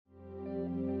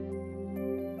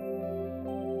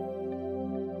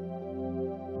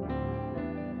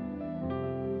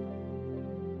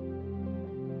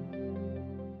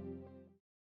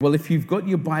Well, if you've got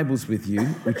your Bibles with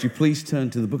you, would you please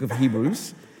turn to the book of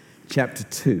Hebrews, chapter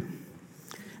 2.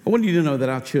 I want you to know that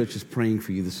our church is praying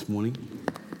for you this morning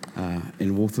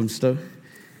in Walthamstow.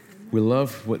 We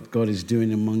love what God is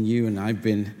doing among you, and I've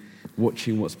been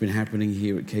watching what's been happening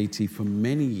here at KT for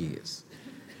many years.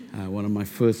 One of my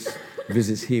first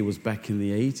visits here was back in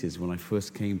the 80s when I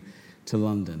first came to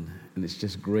London, and it's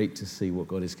just great to see what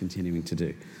God is continuing to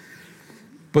do.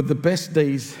 But the best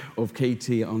days of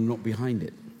KT are not behind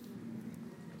it.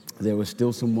 There are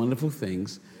still some wonderful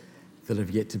things that have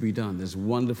yet to be done. There's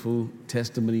wonderful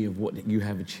testimony of what you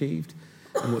have achieved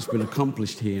and what's been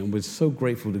accomplished here, and we're so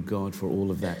grateful to God for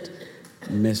all of that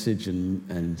message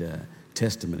and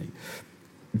testimony.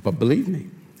 But believe me,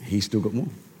 He's still got more.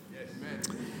 Yes,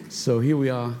 so here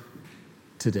we are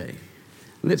today.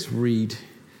 Let's read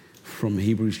from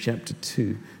Hebrews chapter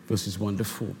 2, verses 1 to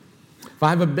 4. If I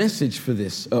have a message for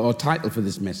this, or title for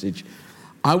this message,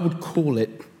 I would call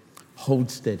it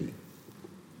Hold Steady.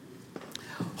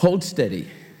 Hold steady,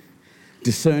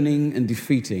 discerning and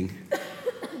defeating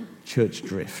church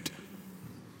drift.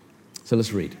 So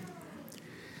let's read.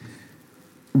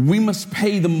 We must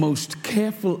pay the most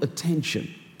careful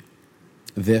attention,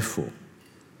 therefore,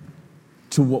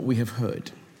 to what we have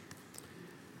heard,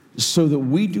 so that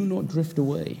we do not drift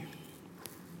away.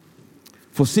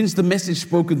 For since the message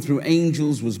spoken through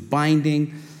angels was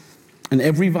binding, and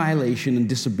every violation and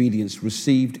disobedience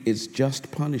received its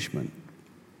just punishment,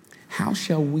 how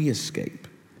shall we escape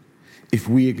if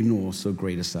we ignore so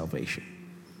great a salvation?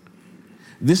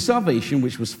 This salvation,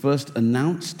 which was first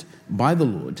announced by the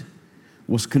Lord,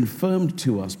 was confirmed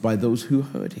to us by those who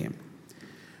heard him.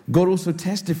 God also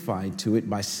testified to it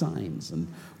by signs and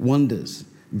wonders,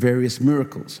 various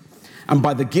miracles, and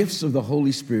by the gifts of the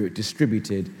Holy Spirit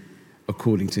distributed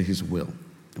according to his will.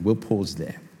 And we'll pause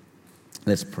there.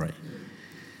 Let's pray.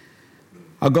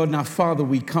 Our God and our Father,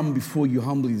 we come before you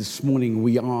humbly this morning.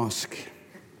 We ask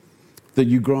that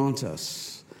you grant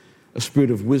us a spirit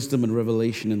of wisdom and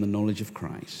revelation in the knowledge of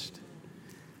Christ.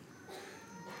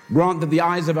 Grant that the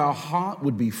eyes of our heart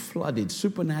would be flooded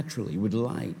supernaturally with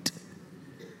light,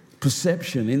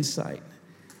 perception, insight,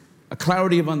 a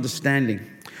clarity of understanding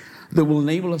that will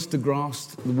enable us to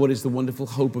grasp what is the wonderful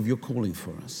hope of your calling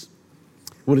for us.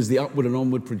 What is the upward and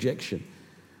onward projection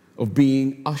of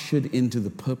being ushered into the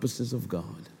purposes of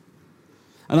God,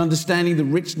 and understanding the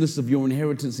richness of your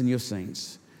inheritance in your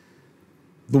saints,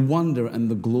 the wonder and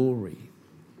the glory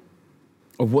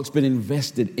of what's been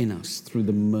invested in us through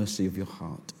the mercy of your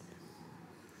heart.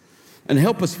 And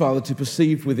help us, Father, to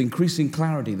perceive with increasing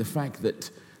clarity the fact that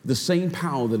the same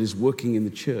power that is working in the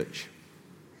church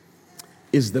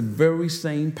is the very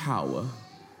same power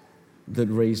that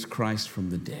raised Christ from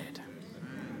the dead.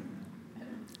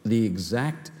 The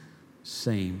exact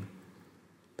same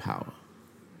power.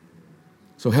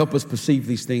 So help us perceive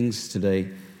these things today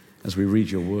as we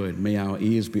read your word. May our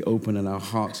ears be open and our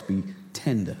hearts be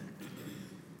tender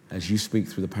as you speak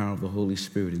through the power of the Holy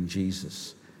Spirit in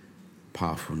Jesus'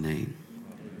 powerful name.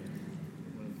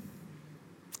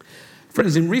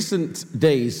 Friends, in recent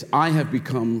days, I have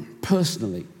become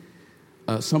personally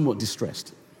somewhat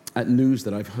distressed at news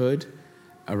that I've heard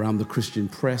around the Christian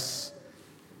press,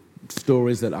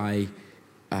 stories that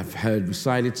I've heard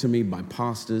recited to me by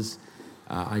pastors.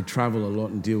 I travel a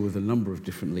lot and deal with a number of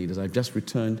different leaders. I've just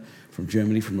returned from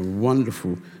Germany from a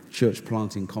wonderful church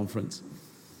planting conference.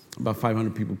 About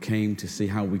 500 people came to see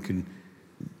how we can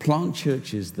plant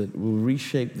churches that will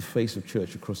reshape the face of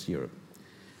church across Europe.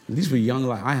 And these were young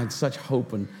lives. I had such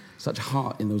hope and such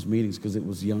heart in those meetings because it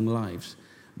was young lives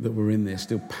that were in there,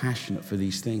 still passionate for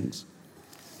these things.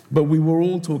 But we were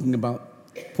all talking about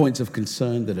points of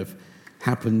concern that have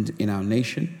happened in our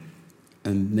nation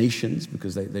and nations,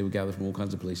 because they were gathered from all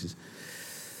kinds of places,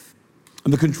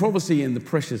 and the controversy and the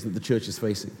pressures that the church is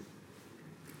facing.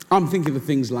 I'm thinking of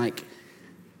things like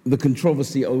the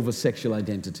controversy over sexual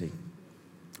identity.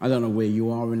 I don't know where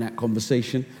you are in that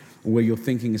conversation or where your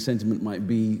thinking and sentiment might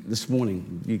be this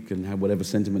morning. You can have whatever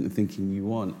sentiment and thinking you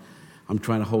want. I'm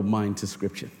trying to hold mine to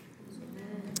Scripture.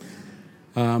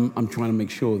 I'm trying to make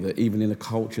sure that even in a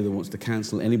culture that wants to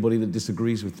cancel anybody that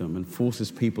disagrees with them and forces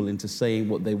people into saying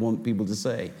what they want people to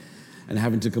say and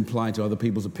having to comply to other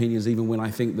people's opinions, even when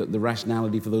I think that the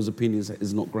rationality for those opinions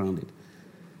is not grounded.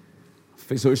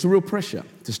 So it's a real pressure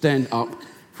to stand up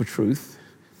for truth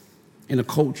in a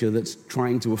culture that's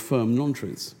trying to affirm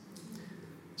non-truths.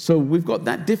 So we've got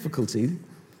that difficulty,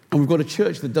 and we've got a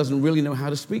church that doesn't really know how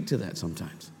to speak to that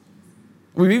sometimes.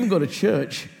 We've even got a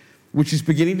church which is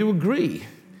beginning to agree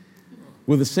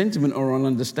with a sentiment or an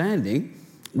understanding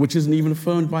which isn't even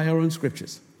affirmed by our own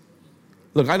scriptures.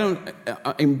 Look, I don't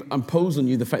impose on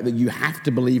you the fact that you have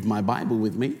to believe my Bible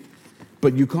with me,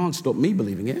 but you can't stop me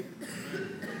believing it.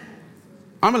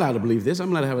 I'm allowed to believe this. I'm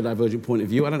allowed to have a divergent point of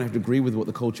view. I don't have to agree with what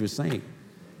the culture is saying.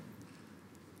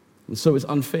 And so it's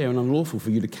unfair and unlawful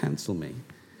for you to cancel me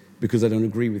because I don't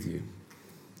agree with you.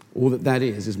 All that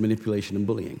is manipulation and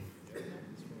bullying.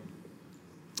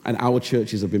 And our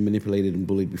churches have been manipulated and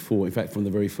bullied before. In fact, from the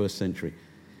very first century,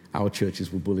 our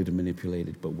churches were bullied and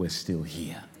manipulated, but we're still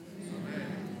here.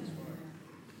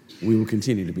 We will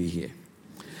continue to be here.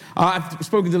 I've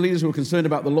spoken to leaders who are concerned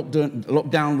about the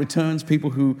lockdown returns, people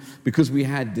who, because we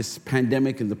had this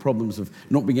pandemic and the problems of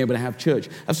not being able to have church,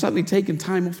 have suddenly taken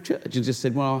time off church and just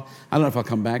said, well, I don't know if I'll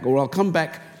come back, or I'll come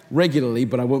back regularly,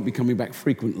 but I won't be coming back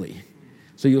frequently.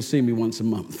 So you'll see me once a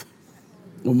month,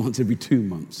 or once every 2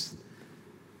 months.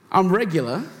 I'm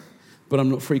regular, but I'm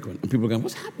not frequent. And people are going,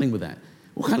 what's happening with that?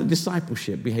 What kind of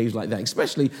discipleship behaves like that?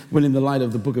 Especially when in the light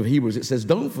of the book of Hebrews, it says,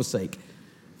 don't forsake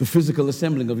the physical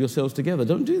assembling of yourselves together.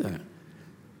 Don't do that.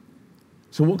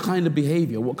 So what kind of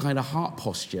behavior, what kind of heart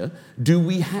posture do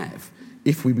we have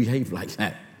if we behave like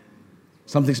that?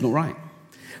 Something's not right.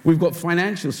 We've got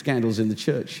financial scandals in the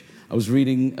church. I was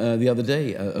reading the other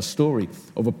day a story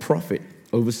of a prophet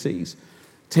overseas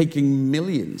taking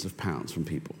millions of pounds from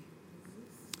people,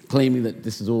 claiming that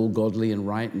this is all godly and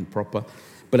right and proper,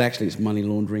 but actually it's money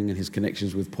laundering, and his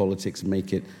connections with politics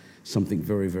make it something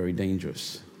very, very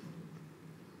dangerous.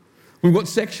 We've got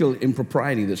sexual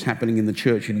impropriety that's happening in the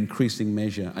church in increasing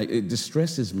measure. It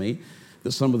distresses me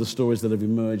that some of the stories that have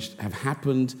emerged have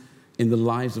happened in the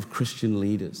lives of Christian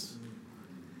leaders.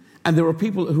 And there are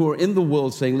people who are in the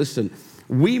world saying, listen,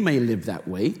 we may live that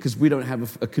way because we don't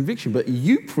have a conviction, but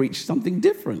you preach something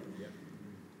different.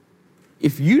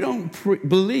 If you don't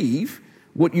believe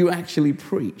what you actually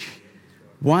preach,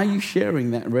 why are you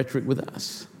sharing that rhetoric with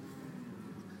us?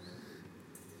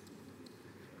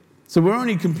 So we're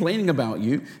only complaining about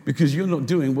you because you're not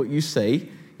doing what you say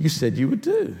you said you would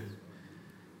do.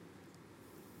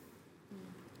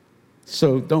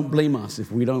 So don't blame us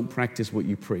if we don't practice what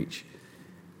you preach,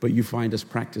 but you find us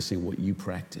practicing what you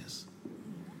practice.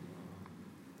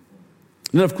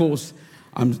 And then, of course,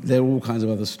 there are all kinds of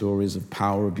other stories of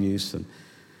power abuse and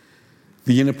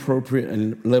the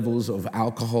inappropriate levels of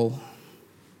alcohol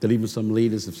that even some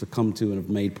leaders have succumbed to and have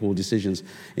made poor decisions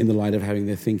in the light of having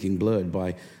their thinking blurred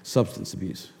by substance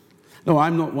abuse. No,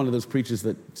 I'm not one of those preachers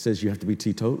that says you have to be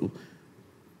teetotal.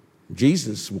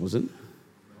 Jesus wasn't.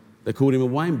 They called him a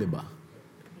wine bibber.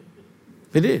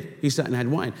 They did. He sat and had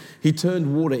wine. He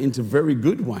turned water into very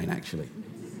good wine, actually.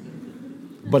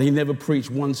 But he never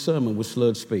preached one sermon with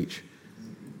slurred speech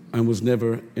and was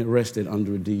never arrested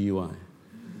under a DUI.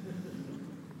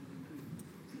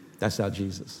 That's our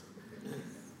Jesus.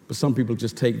 But some people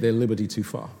just take their liberty too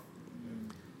far,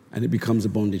 and it becomes a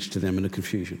bondage to them and a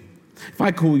confusion. If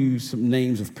I call you some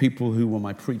names of people who were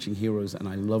my preaching heroes and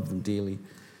I love them dearly,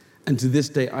 and to this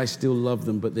day I still love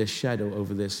them, but there's shadow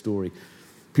over their story.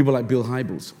 People like Bill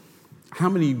Hybels. How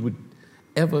many would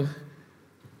ever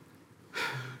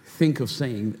think of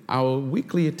saying our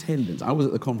weekly attendance, I was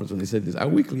at the conference when they said this, our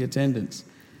weekly attendance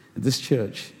at this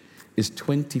church is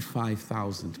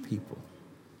 25,000 people.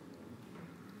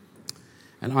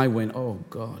 And I went, oh,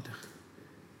 God,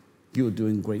 you're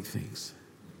doing great things.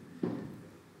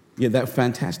 Yet that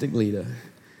fantastic leader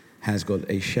has got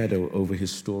a shadow over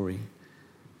his story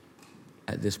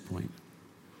at this point,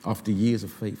 after years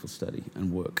of faithful study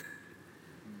and work.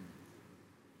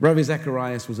 Ravi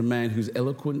Zacharias was a man whose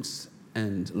eloquence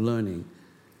and learning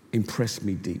impressed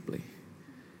me deeply.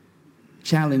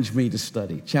 Challenged me to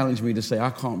study, challenged me to say, I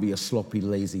can't be a sloppy,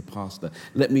 lazy pastor.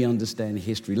 Let me understand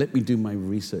history. Let me do my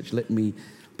research. Let me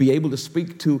be able to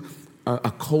speak to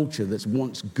a culture that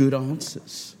wants good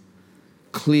answers,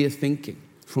 clear thinking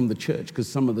from the church, because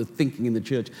some of the thinking in the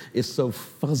church is so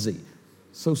fuzzy,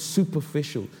 so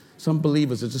superficial. Some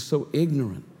believers are just so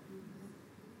ignorant.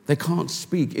 They can't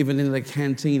speak, even in their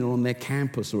canteen or on their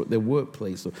campus or at their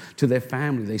workplace or to their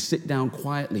family. They sit down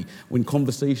quietly when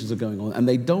conversations are going on, and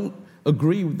they don't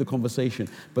agree with the conversation,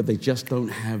 but they just don't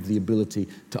have the ability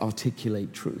to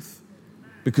articulate truth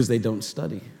because they don't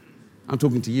study. I'm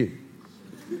talking to you.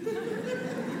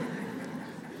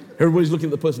 Everybody's looking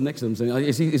at the person next to them saying,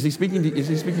 is he speaking to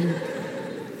you?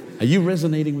 Are you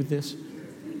resonating with this?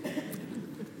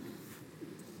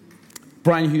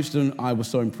 Brian Houston, I was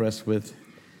so impressed with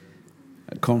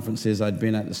at conferences I'd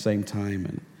been at the same time,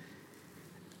 and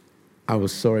I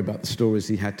was sorry about the stories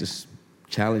he had to,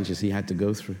 challenges he had to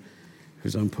go through,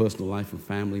 his own personal life and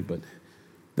family, but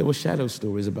there were shadow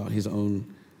stories about his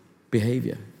own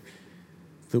behavior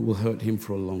that will hurt him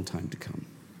for a long time to come.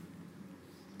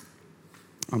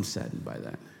 I'm saddened by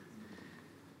that.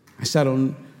 I sat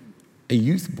on a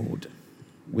youth board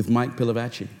with Mike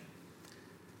Pilavachi.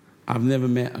 I've never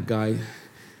met a guy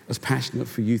as passionate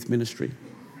for youth ministry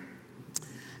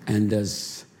and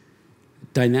as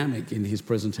dynamic in his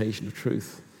presentation of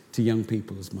truth to young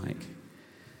people as Mike.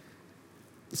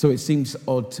 So it seems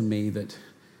odd to me that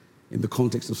in the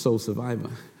context of Soul Survivor,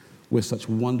 where such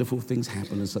wonderful things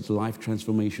happen and such life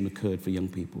transformation occurred for young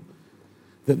people,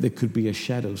 that there could be a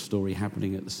shadow story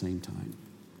happening at the same time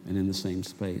and in the same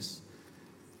space.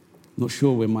 Not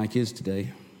sure where Mike is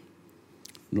today.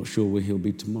 Not sure where he'll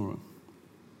be tomorrow.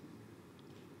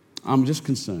 I'm just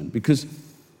concerned because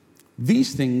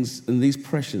these things and these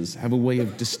pressures have a way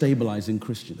of destabilizing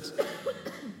Christians.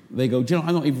 They go, "Do you know,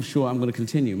 I'm not even sure I'm going to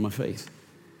continue in my faith."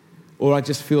 Or I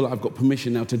just feel like I've got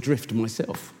permission now to drift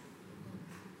myself.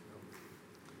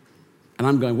 And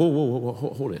I'm going, whoa,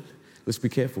 hold it. Let's be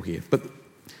careful here. But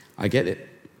I get it.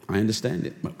 I understand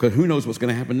it. Because who knows what's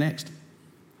going to happen next?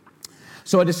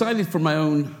 So I decided for my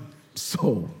own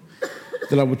soul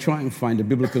that I would try and find a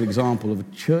biblical example of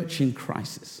a church in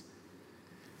crisis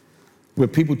where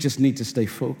people just need to stay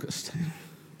focused,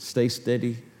 stay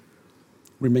steady,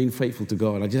 remain faithful to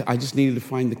God. I just needed to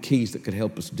find the keys that could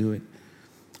help us do it.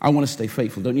 I want to stay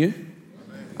faithful, don't you?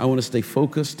 Amen. I want to stay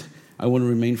focused. I want to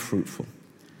remain fruitful.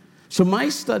 So my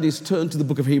studies turn to the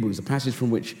book of Hebrews, a passage from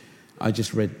which I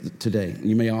just read today. And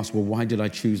you may ask, well, why did I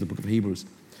choose the book of Hebrews?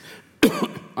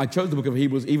 I chose the book of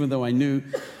Hebrews even though I knew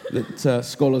that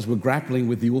scholars were grappling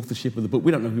with the authorship of the book.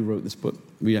 We don't know who wrote this book.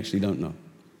 We actually don't know.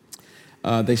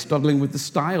 They're struggling with the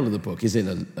style of the book. Is it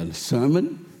a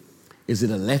sermon? Is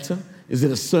it a letter? Is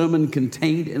it a sermon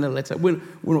contained in a letter? We're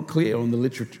not clear on the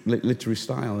literary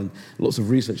style, and lots of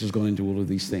research has gone into all of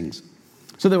these things.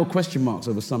 So there were question marks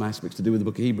over some aspects to do with the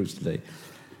book of Hebrews today.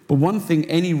 But one thing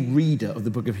any reader of the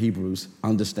book of Hebrews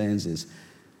understands is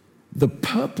the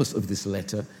purpose of this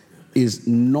letter is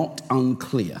not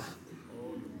unclear.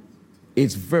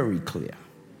 It's very clear.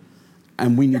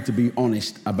 And we need to be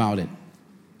honest about it.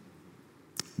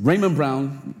 Raymond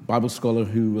Brown, Bible scholar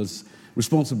who was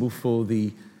responsible for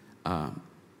the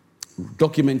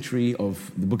documentary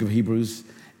of the book of Hebrews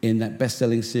in that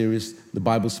best-selling series, The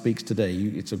Bible Speaks Today.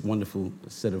 It's a wonderful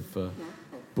set of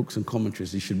books and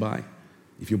commentaries you should buy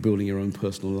if you're building your own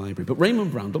personal library. But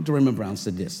Dr. Raymond Brown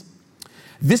said this: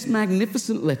 "This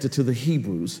magnificent letter to the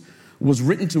Hebrews was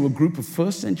written to a group of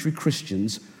first-century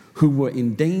Christians who were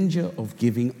in danger of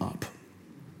giving up.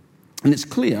 And it's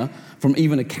clear from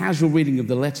even a casual reading of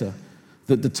the letter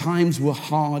that the times were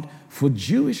hard for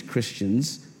Jewish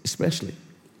Christians especially.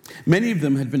 Many of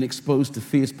them had been exposed to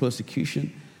fierce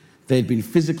persecution. They had been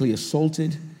physically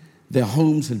assaulted. Their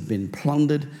homes had been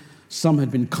plundered. Some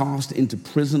had been cast into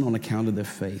prison on account of their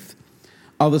faith.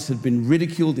 Others had been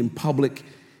ridiculed in public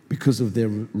because of their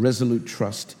resolute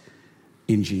trust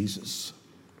in Jesus."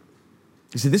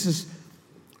 You see, this is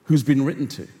who's been written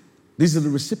to. These are the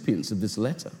recipients of this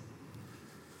letter.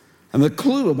 And the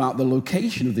clue about the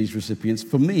location of these recipients,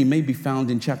 for me, may be found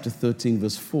in chapter 13,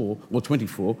 verse 4, or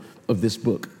 24 of this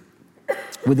book,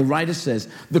 where the writer says,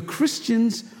 "The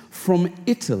Christians from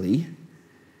Italy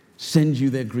send you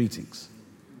their greetings."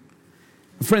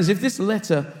 Friends, if this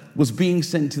letter was being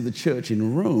sent to the church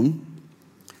in Rome,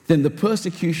 then the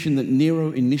persecution that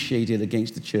Nero initiated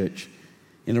against the church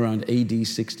in around AD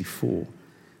 64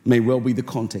 may well be the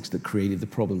context that created the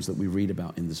problems that we read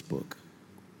about in this book.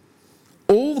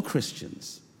 All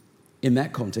Christians in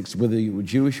that context, whether you were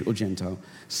Jewish or Gentile,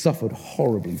 suffered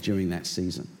horribly during that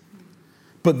season.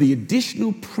 But the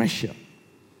additional pressure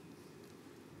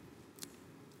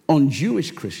on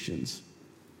Jewish Christians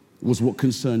was what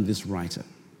concerned this writer.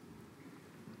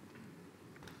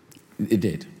 It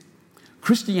did.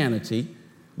 Christianity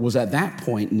was at that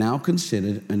point now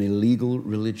considered an illegal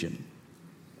religion.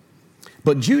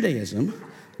 But Judaism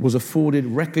was afforded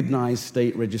recognized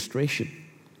state registration.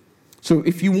 So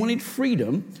if you wanted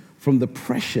freedom from the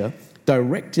pressure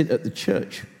directed at the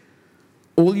church,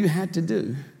 all you had to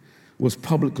do was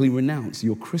publicly renounce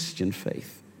your Christian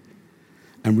faith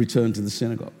and return to the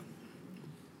synagogue.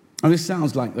 And this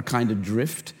sounds like the kind of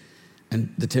drift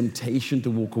and the temptation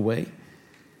to walk away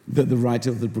that the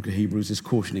writer of the book of Hebrews is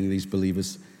cautioning these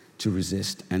believers to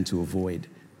resist and to avoid.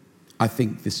 I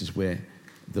think this is where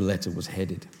the letter was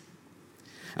headed.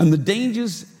 And the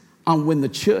dangers are when the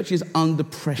church is under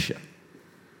pressure,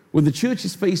 when the church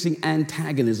is facing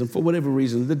antagonism for whatever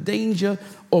reason, the danger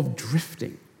of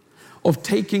drifting, of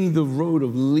taking the road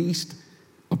of least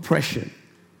oppression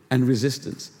and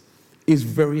resistance is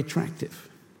very attractive.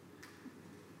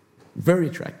 Very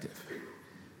attractive.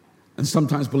 And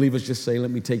sometimes believers just say,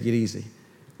 let me take it easy.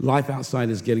 Life outside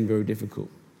is getting very difficult.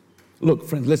 Look,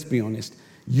 friends, let's be honest.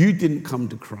 You didn't come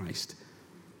to Christ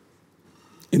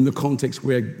in the context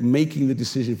where making the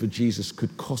decision for Jesus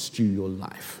could cost you your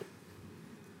life,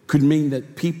 could mean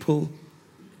that people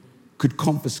could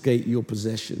confiscate your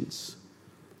possessions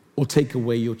or take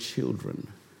away your children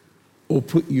or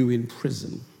put you in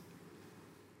prison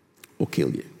or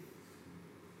kill you.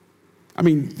 I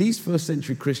mean, these first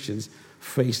century Christians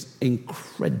faced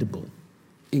incredible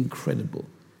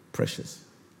pressures.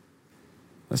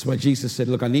 That's why Jesus said,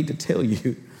 look, I need to tell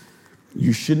you,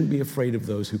 you shouldn't be afraid of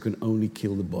those who can only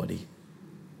kill the body.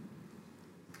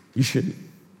 You shouldn't.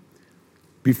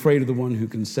 Be afraid of the one who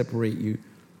can separate you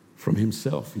from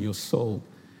himself, and your soul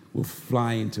will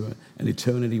fly into an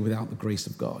eternity without the grace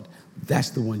of God.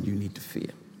 That's the one you need to fear.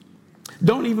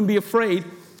 Don't even be afraid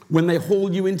when they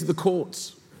haul you into the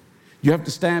courts. You have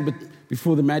to stand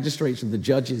before the magistrates and the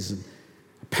judges and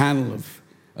a panel of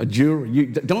a jury.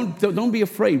 Don't be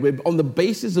afraid. On the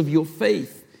basis of your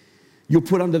faith, you're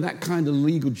put under that kind of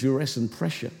legal duress and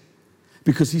pressure.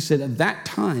 Because he said at that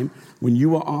time, when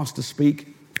you are asked to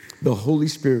speak, the Holy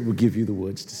Spirit will give you the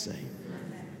words to say.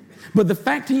 But the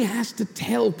fact he has to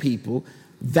tell people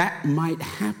that might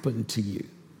happen to you.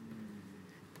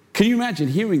 Can you imagine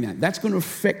hearing that? That's going to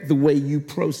affect the way you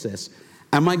process.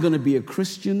 Am I going to be a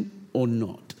Christian or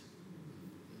not?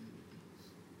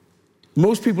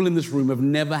 Most people in this room have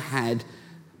never had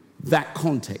that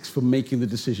context for making the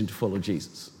decision to follow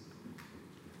Jesus.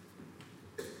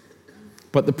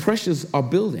 But the pressures are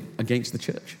building against the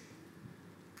church.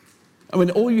 I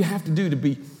mean, all you have to do to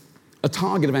be a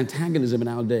target of antagonism in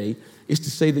our day is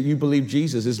to say that you believe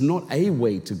Jesus is not a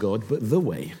way to God, but the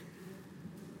way.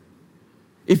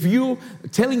 If you're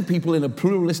telling people in a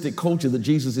pluralistic culture that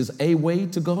Jesus is a way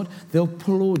to God, they'll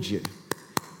applaud you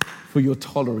for your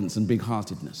tolerance and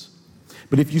big-heartedness.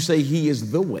 But if you say he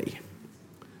is the way,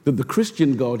 that the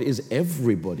Christian God is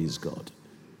everybody's God,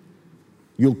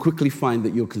 you'll quickly find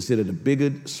that you're considered a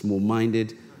bigot,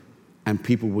 small-minded, and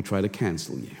people will try to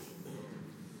cancel you.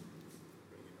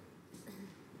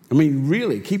 I mean,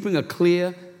 really, keeping a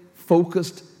clear,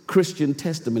 focused Christian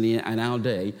testimony in our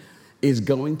day is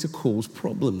going to cause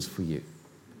problems for you.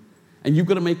 And you've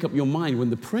got to make up your mind, when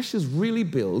the pressures really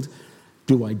build,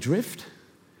 do I drift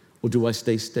or do I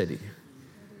stay steady?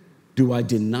 Do I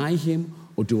deny him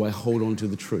or do I hold on to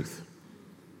the truth?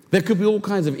 There could be all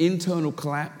kinds of internal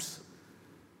collapse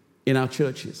in our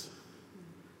churches.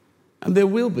 And there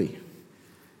will be.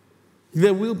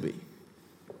 There will be.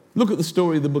 Look at the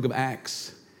story of the book of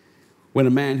Acts, when a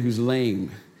man who's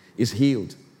lame is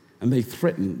healed, and they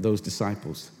threaten those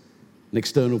disciples, an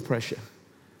external pressure.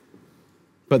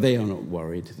 But they are not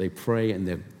worried. They pray and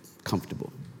they're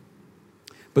comfortable.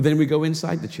 But then we go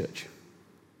inside the church.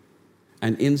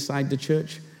 And inside the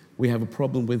church, we have a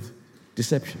problem with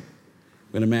deception.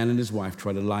 When a man and his wife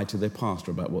try to lie to their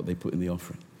pastor about what they put in the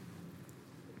offering.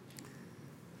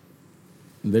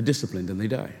 And they're disciplined and they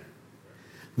die.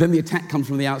 Then the attack comes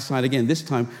from the outside again. This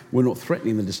time, we're not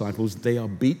threatening the disciples. They are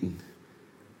beaten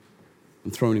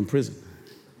and thrown in prison.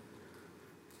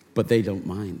 But they don't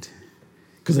mind,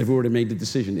 because they've already made the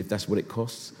decision. If that's what it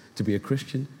costs to be a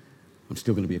Christian, I'm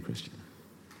still going to be a Christian.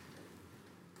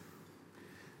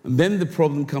 And then the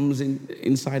problem comes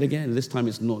inside again. This time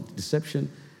it's not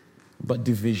deception, but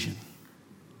division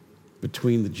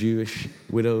between the Jewish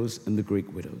widows and the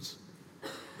Greek widows.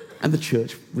 And the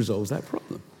church resolves that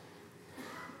problem.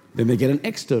 Then they get an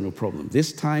external problem.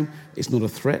 This time, it's not a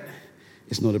threat,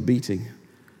 it's not a beating,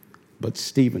 but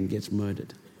Stephen gets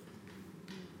murdered.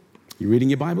 You reading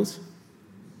your Bibles?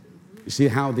 You see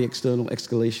how the external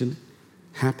escalation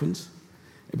happens?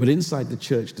 But inside the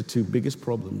church, the two biggest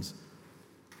problems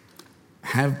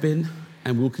have been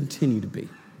and will continue to be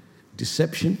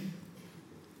deception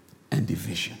and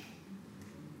division.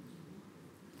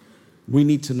 We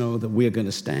need to know that we are going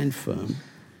to stand firm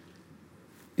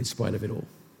in spite of it all,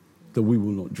 that we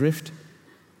will not drift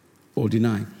or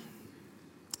deny.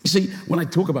 You see, when I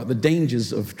talk about the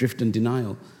dangers of drift and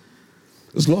denial,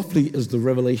 as lofty as the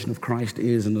revelation of Christ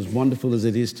is, and as wonderful as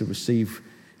it is to receive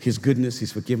his goodness,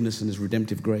 his forgiveness, and his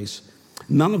redemptive grace,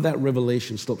 none of that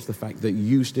revelation stops the fact that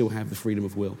you still have the freedom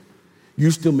of will.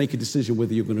 You still make a decision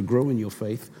whether you're going to grow in your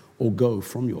faith or go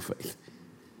from your faith.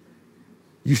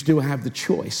 You still have the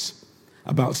choice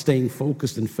about staying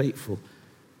focused and faithful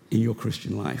in your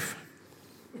Christian life.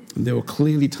 And there were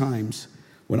clearly times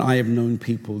when I have known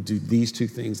people do these two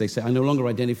things. They say, I no longer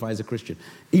identify as a Christian.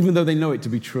 Even though they know it to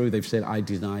be true, they've said, I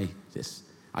deny this.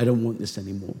 I don't want this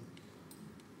anymore.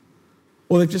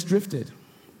 Or they've just drifted.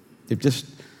 They've just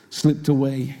slipped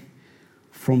away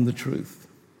from the truth.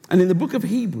 And in the book of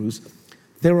Hebrews,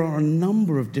 there are a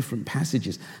number of different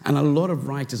passages. And a lot of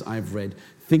writers I've read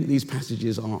think these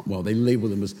passages are, well, they label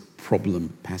them as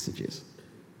problem passages.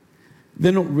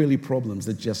 They're not really problems,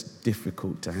 they're just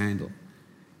difficult to handle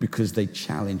because they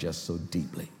challenge us so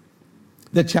deeply.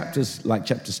 They're chapters like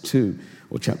chapters 2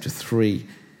 or chapter 3,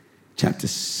 chapter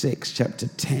 6, chapter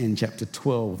 10, chapter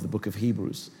 12 of the book of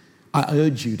Hebrews. I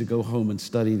urge you to go home and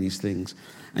study these things,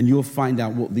 and you'll find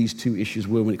out what these two issues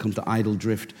were when it comes to idle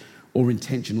drift or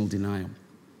intentional denial.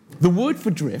 The word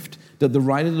for drift that the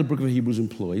writer of the book of Hebrews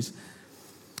employs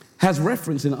has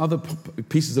reference in other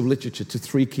pieces of literature to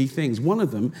three key things. One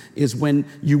of them is when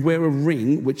you wear a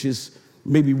ring, which is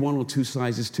maybe 1 or 2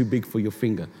 sizes too big for your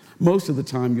finger. Most of the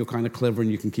time, you're kind of clever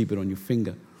and you can keep it on your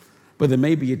finger. But there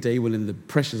may be a day when in the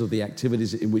pressures of the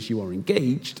activities in which you are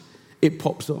engaged, it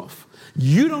pops off.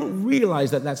 You don't realize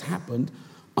that that's happened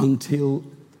until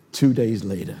 2 days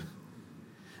later.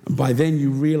 And by then,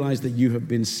 you realize that you have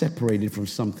been separated from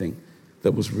something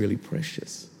that was really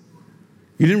precious.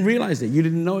 You didn't realize it. You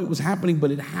didn't know it was happening,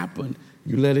 but it happened.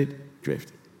 You let it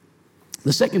drift.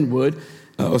 The second word,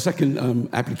 or second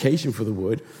application for the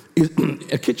word, is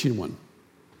a kitchen one,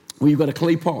 where you've got a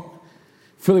clay pot,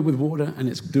 fill it with water, and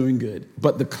it's doing good.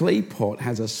 But the clay pot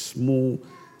has a small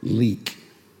leak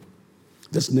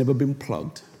that's never been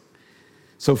plugged.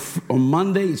 So on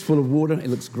Monday, it's full of water. It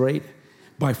looks great.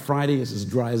 By Friday, it's as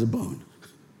dry as a bone.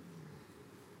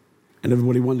 And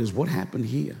everybody wonders, what happened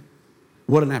here?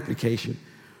 What an application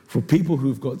for people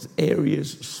who've got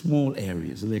areas, small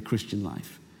areas of their Christian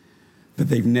life that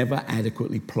they've never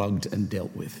adequately plugged and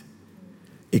dealt with.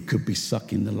 It could be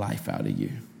sucking the life out of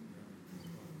you.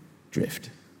 Drift.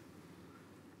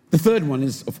 The third one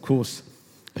is, of course,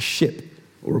 a ship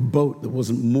or a boat that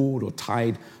wasn't moored or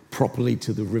tied properly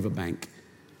to the riverbank.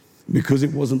 Because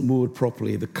it wasn't moored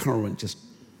properly, the current just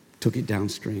took it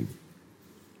downstream.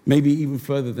 Maybe even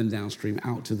further than downstream,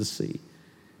 out to the sea.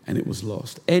 And it was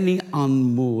lost. Any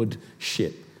unmoored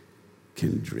ship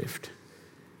can drift.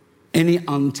 Any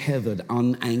untethered,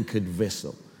 unanchored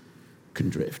vessel can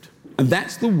drift. And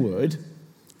that's the word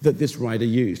that this writer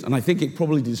used. And I think it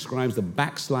probably describes the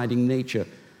backsliding nature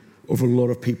of a lot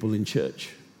of people in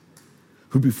church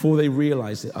who, before they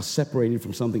realize it, are separated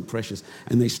from something precious.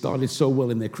 And they started so well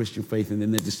in their Christian faith and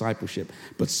in their discipleship,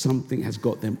 but something has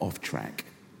got them off track.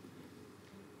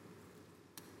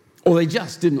 Or they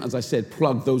just didn't, as I said,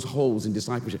 plug those holes in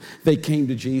discipleship. They came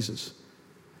to Jesus.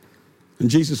 And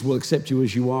Jesus will accept you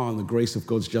as you are, and the grace of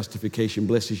God's justification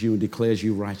blesses you and declares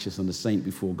you righteous and a saint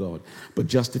before God. But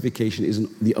justification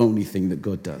isn't the only thing that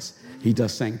God does. He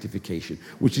does sanctification,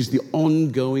 which is the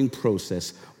ongoing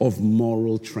process of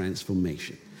moral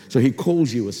transformation. So he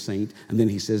calls you a saint, and then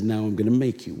he says, now I'm going to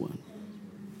make you one.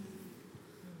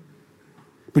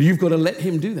 But you've got to let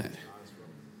him do that.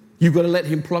 You've got to let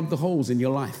him plug the holes in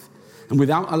your life. And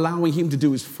without allowing him to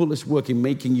do his fullest work in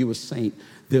making you a saint,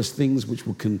 there's things which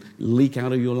can leak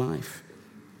out of your life.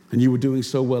 And you were doing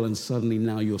so well, and suddenly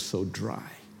now you're so dry.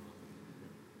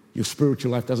 Your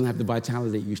spiritual life doesn't have the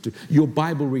vitality it used to. Your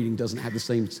Bible reading doesn't have the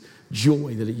same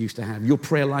joy that it used to have. Your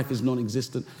prayer life is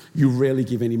non-existent. You rarely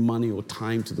give any money or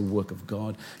time to the work of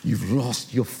God. You've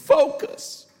lost your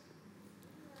focus.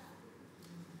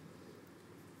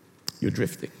 You're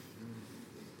drifting.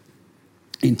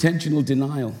 Intentional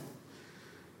denial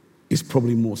is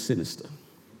probably more sinister.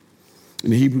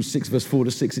 In Hebrews 6, verse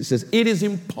 4-6, it says, it is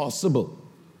impossible.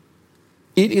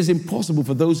 It is impossible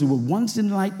for those who were once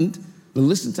enlightened. But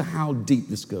listen to how deep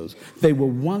this goes. They were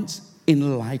once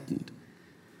enlightened,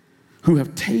 who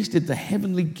have tasted the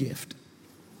heavenly gift,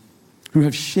 who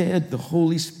have shared the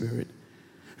Holy Spirit,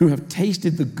 who have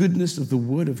tasted the goodness of the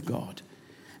Word of God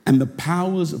and the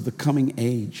powers of the coming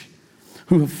age,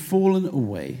 who have fallen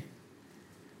away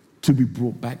to be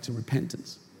brought back to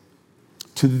repentance.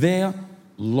 To their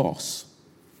loss,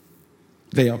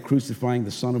 they are crucifying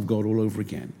the Son of God all over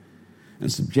again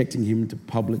and subjecting him to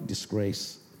public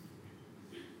disgrace.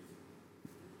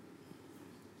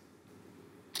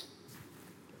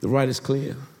 The writer's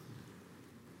clear.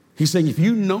 He's saying if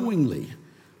you knowingly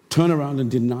turn around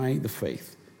and deny the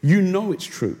faith, you know it's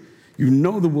true. You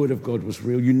know the Word of God was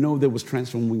real. You know there was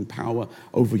transforming power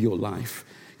over your life.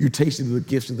 You tasted the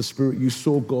gifts of the Spirit. You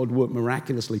saw God work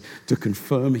miraculously to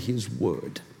confirm his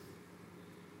word.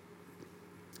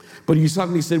 But you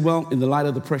suddenly said, well, in the light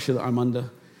of the pressure that I'm under,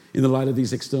 in the light of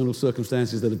these external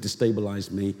circumstances that have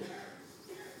destabilized me,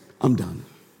 I'm done.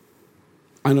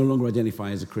 I no longer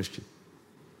identify as a Christian.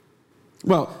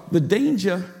 Well, the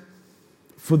danger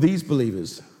for these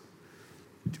believers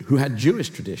who had Jewish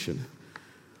tradition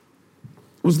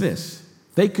was this.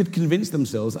 They could convince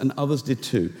themselves, and others did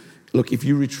too, look, if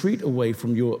you retreat away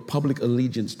from your public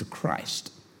allegiance to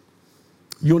Christ,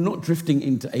 you're not drifting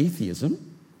into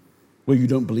atheism, where you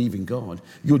don't believe in God.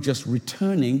 You're just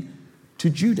returning to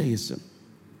Judaism.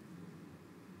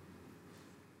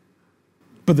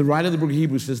 But the writer of the book of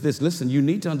Hebrews says this, listen, you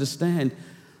need to understand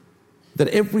that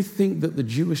everything that the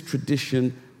Jewish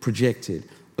tradition projected,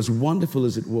 as wonderful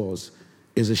as it was,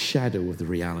 is a shadow of the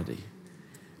reality.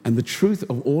 And the truth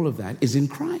of all of that is in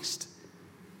Christ.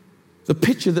 The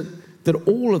picture that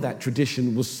all of that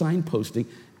tradition was signposting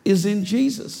is in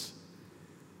Jesus.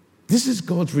 This is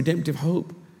God's redemptive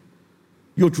hope.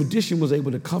 Your tradition was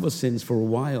able to cover sins for a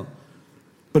while,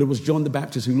 but it was John the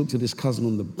Baptist who looked at his cousin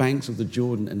on the banks of the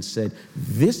Jordan and said,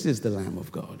 this is the Lamb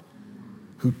of God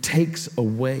who takes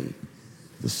away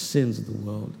the sins of the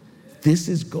world. This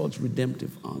is God's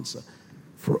redemptive answer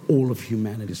for all of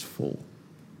humanity's fall.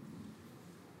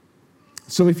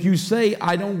 So if you say,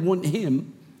 I don't want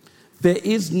him, there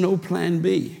is no plan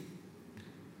B.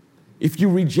 If you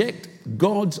reject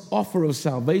God's offer of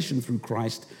salvation through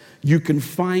Christ, you can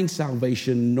find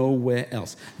salvation nowhere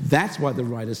else. That's why the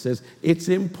writer says it's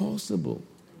impossible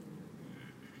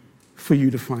for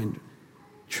you to find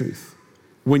truth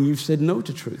when you've said no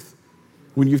to truth,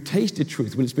 when you've tasted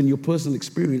truth, when it's been your personal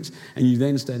experience, and you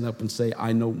then stand up and say,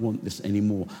 I don't want this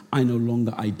anymore. I no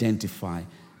longer identify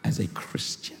as a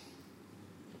Christian.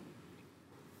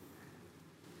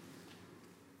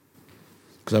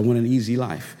 Because I want an easy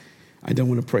life. I don't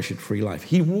want a pressure-free life.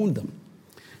 He warned them.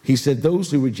 He said,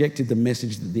 those who rejected the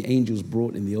message that the angels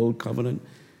brought in the old covenant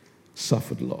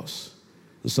suffered loss.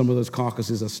 And some of those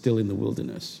carcasses are still in the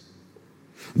wilderness.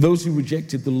 Those who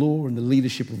rejected the law and the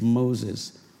leadership of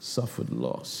Moses suffered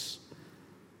loss.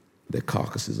 Their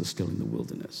carcasses are still in the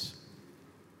wilderness.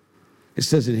 It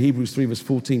says in Hebrews 3 verse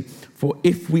 14, for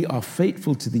if we are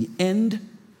faithful to the end,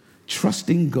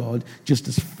 trusting God just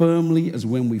as firmly as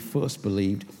when we first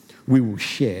believed, we will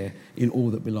share in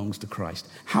all that belongs to Christ.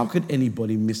 How could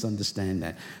anybody misunderstand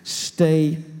that?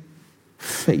 Stay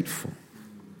faithful.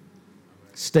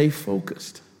 Stay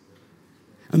focused.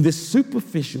 And this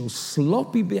superficial,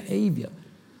 sloppy behavior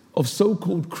of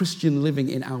so-called Christian living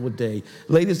in our day,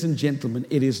 ladies and gentlemen,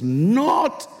 it is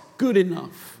not good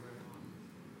enough.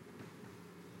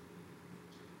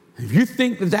 If you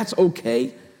think that that's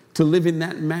okay to live in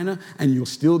that manner and you're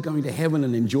still going to heaven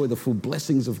and enjoy the full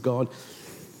blessings of God,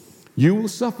 you will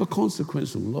suffer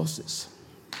consequential losses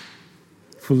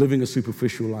for living a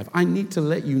superficial life. I need to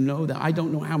let you know that I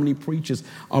don't know how many preachers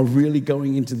are really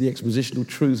going into the expositional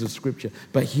truths of Scripture,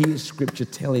 but here's Scripture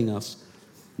telling us,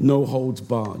 no holds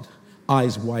barred,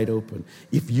 eyes wide open.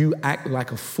 If you act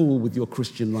like a fool with your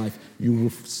Christian life, you will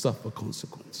suffer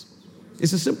consequence.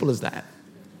 It's as simple as that.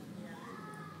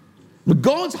 But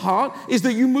God's heart is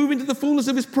that you move into the fullness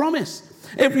of his promise.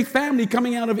 Every family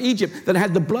coming out of Egypt that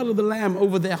had the blood of the Lamb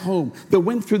over their home, that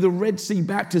went through the Red Sea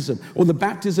baptism, or the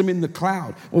baptism in the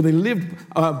cloud, or they lived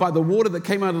by the water that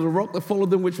came out of the rock that followed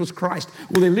them, which was Christ,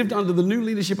 or they lived under the new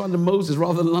leadership under Moses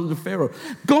rather than under Pharaoh.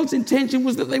 God's intention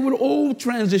was that they would all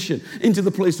transition into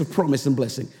the place of promise and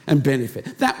blessing and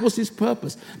benefit. That was his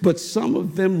purpose. But some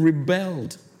of them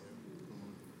rebelled.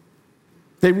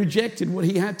 They rejected what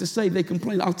he had to say. They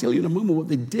complained. I'll tell you in a moment what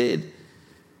they did.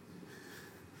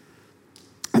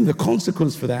 And the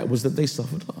consequence for that was that they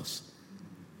suffered loss.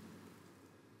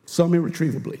 Some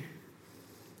irretrievably.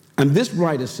 And this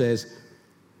writer says,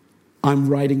 I'm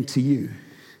writing to you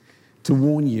to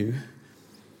warn you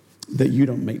that you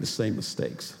don't make the same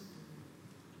mistakes.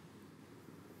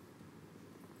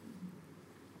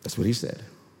 That's what he said.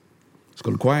 It's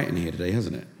gone quiet in here today,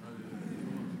 hasn't it?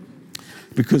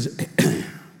 Because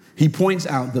he points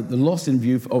out that the loss in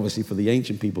view, obviously for the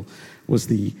ancient people, was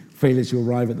the failure to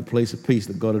arrive at the place of peace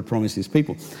that God had promised his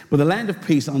people. But the land of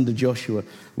peace under Joshua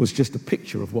was just a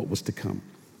picture of what was to come.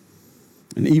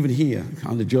 And even here,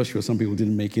 under Joshua, some people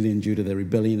didn't make it in due to their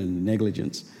rebellion and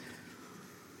negligence.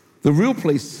 The real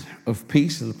place of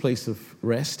peace and the place of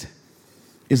rest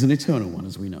is an eternal one,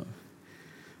 as we know.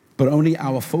 But only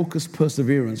our focused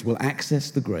perseverance will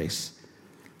access the grace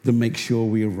that makes sure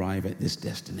we arrive at this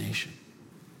destination.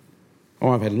 Oh,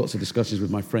 I've had lots of discussions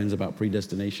with my friends about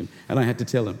predestination, and I had to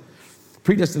tell them,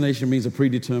 predestination means a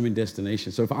predetermined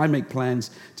destination. So if I make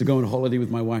plans to go on holiday with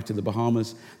my wife to the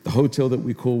Bahamas, the hotel that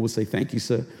we call will say, thank you,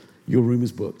 sir, your room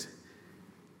is booked.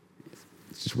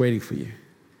 It's just waiting for you.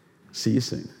 See you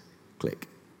soon. Click.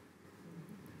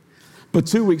 But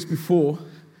 2 weeks before,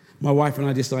 my wife and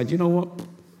I decided, you know what?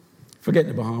 Forget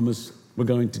the Bahamas. We're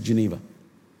going to Geneva.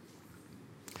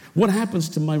 What happens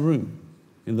to my room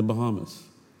in the Bahamas?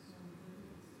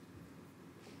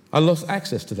 I lost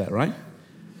access to that, right?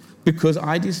 Because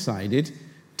I decided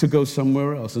to go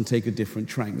somewhere else and take a different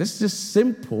track. This is just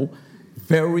simple,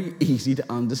 very easy to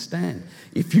understand.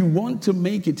 If you want to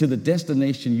make it to the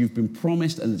destination you've been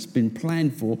promised and it's been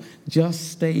planned for,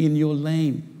 just stay in your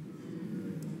lane.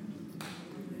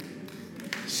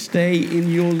 Stay in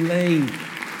your lane.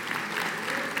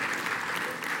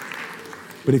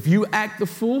 But if you act the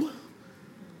fool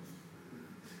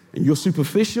and you're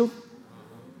superficial,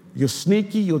 you're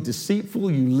sneaky, you're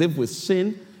deceitful, you live with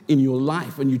sin in your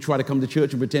life and you try to come to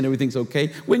church and pretend everything's okay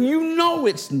when you know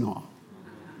it's not,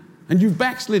 and you've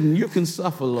backslidden, you can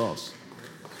suffer loss.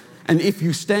 And if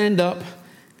you stand up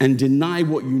and deny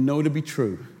what you know to be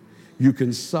true, you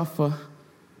can suffer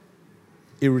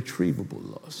irretrievable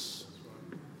loss.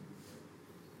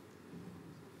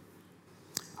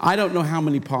 I don't know how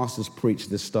many pastors preach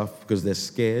this stuff because they're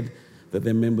scared that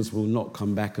their members will not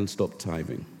come back and stop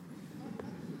tithing.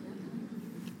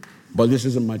 But this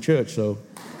isn't my church, so.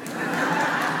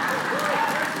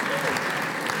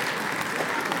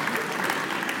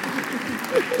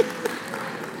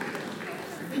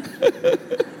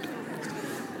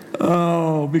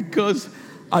 Oh, because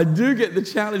I do get the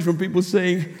challenge from people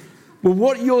saying, well,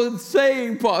 what you're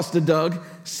saying, Pastor Doug,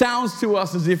 sounds to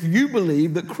us as if you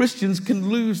believe that Christians can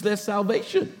lose their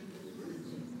salvation.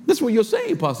 That's what you're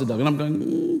saying, Pastor Doug. And I'm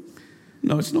going,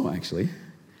 no, it's not actually.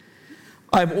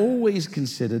 I've always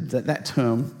considered that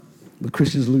term, that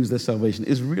Christians lose their salvation,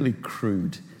 is really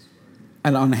crude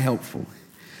and unhelpful.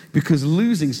 Because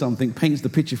losing something paints the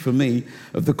picture for me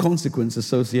of the consequence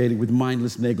associated with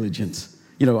mindless negligence.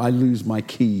 You know, I lose my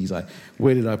keys.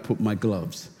 Where did I put my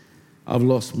gloves? I've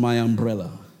lost my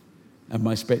umbrella and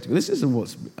my spectacle. This isn't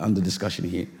what's under discussion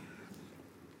here.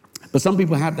 But some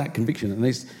people have that conviction.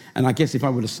 And I guess if I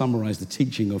were to summarize the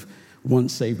teaching of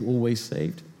once saved, always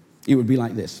saved, it would be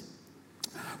like this.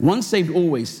 Once saved,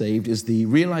 always saved is the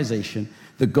realization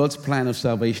that God's plan of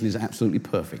salvation is absolutely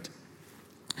perfect.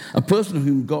 A person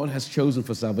whom God has chosen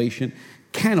for salvation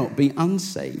cannot be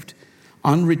unsaved,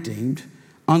 unredeemed,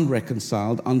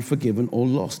 unreconciled, unforgiven, or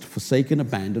lost, forsaken,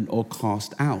 abandoned, or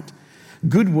cast out.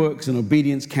 Good works and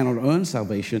obedience cannot earn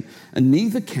salvation, and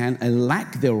neither can a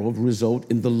lack thereof result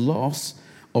in the loss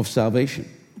of salvation.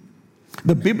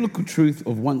 The biblical truth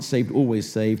of once saved,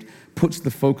 always saved puts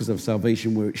the focus of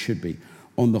salvation where it should be,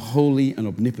 on the holy and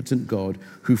omnipotent God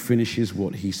who finishes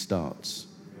what he starts.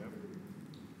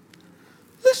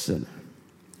 Listen,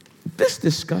 this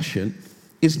discussion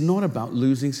is not about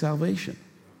losing salvation.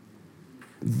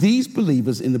 These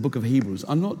believers in the book of Hebrews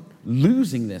are not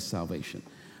losing their salvation.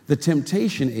 The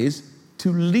temptation is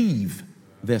to leave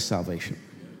their salvation.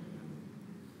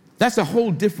 That's a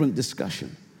whole different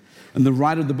discussion. And the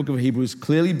writer of the book of Hebrews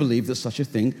clearly believed that such a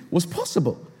thing was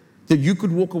possible, that you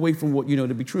could walk away from what you know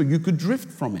to be true. You could drift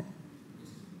from it.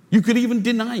 You could even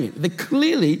deny it.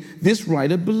 Clearly, this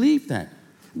writer believed that.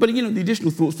 But, the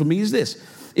additional thoughts for me is this.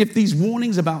 If these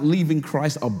warnings about leaving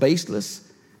Christ are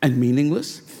baseless and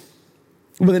meaningless,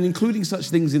 well, then including such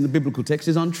things in the biblical text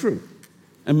is untrue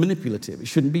and manipulative. It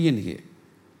shouldn't be in here.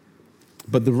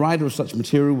 But the writer of such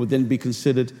material would then be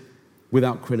considered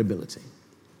without credibility.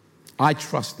 I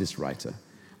trust this writer.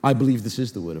 I believe this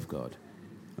is the word of God.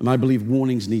 And I believe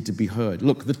warnings need to be heard.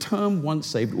 Look, the term once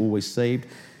saved, always saved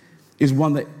is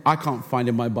one that I can't find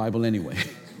in my Bible anyway.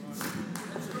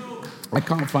 I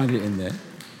can't find it in there.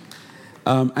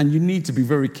 And you need to be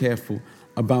very careful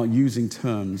about using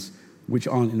terms which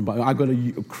aren't in the Bible. I've got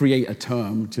to create a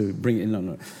term to bring it in.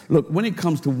 No. Look, when it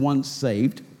comes to once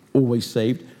saved, always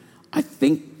saved, I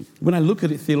think when I look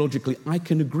at it theologically, I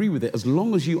can agree with it as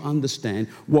long as you understand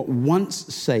what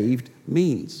once saved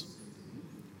means.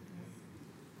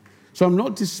 So I'm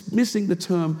not dismissing the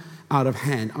term out of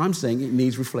hand. I'm saying it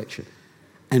needs reflection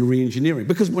and re-engineering.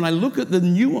 Because when I look at the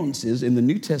nuances in the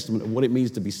New Testament of what it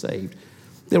means to be saved,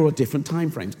 there are different time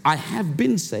frames. I have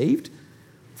been saved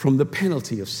from the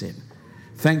penalty of sin.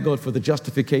 Thank God for the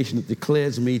justification that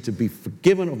declares me to be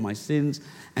forgiven of my sins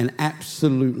and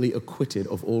absolutely acquitted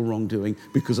of all wrongdoing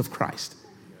because of Christ.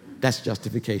 That's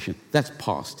justification. That's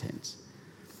past tense.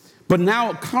 But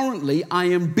now, currently, I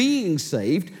am being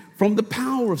saved from the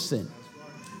power of sin.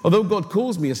 Although God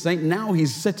calls me a saint, now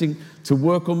he's setting to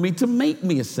work on me to make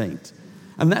me a saint.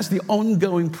 And that's the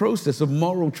ongoing process of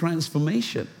moral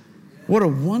transformation. What a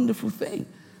wonderful thing.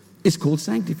 It's called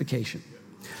sanctification.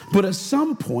 But at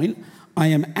some point, I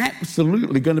am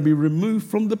absolutely going to be removed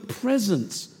from the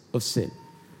presence of sin.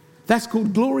 That's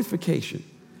called glorification.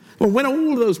 Well, when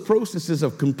all of those processes are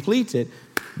completed,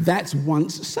 that's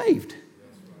once saved.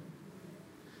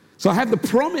 So I have the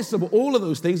promise of all of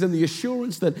those things and the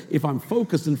assurance that if I'm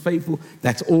focused and faithful,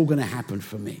 that's all going to happen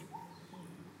for me.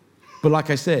 But like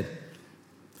I said,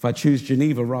 if I choose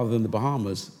Geneva rather than the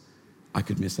Bahamas, I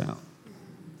could miss out.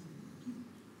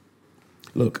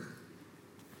 Look,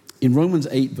 in Romans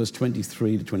 8, verse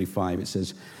 23 to 25, it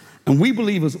says, "And we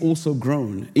believers also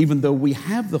groan, even though we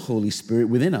have the Holy Spirit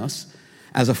within us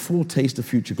as a foretaste of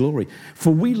future glory.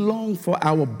 For we long for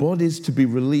our bodies to be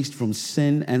released from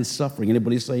sin and suffering."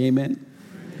 Anybody say amen?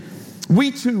 We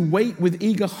too wait with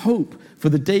eager hope for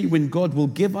the day when God will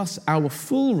give us our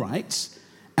full rights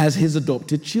as his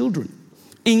adopted children,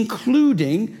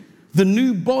 including the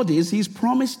new bodies he's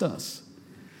promised us.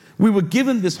 We were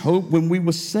given this hope when we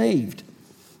were saved.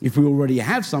 If we already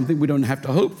have something, we don't have to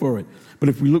hope for it. But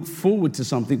if we look forward to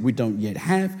something we don't yet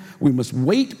have, we must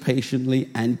wait patiently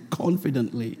and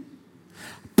confidently.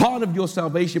 Part of your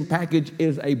salvation package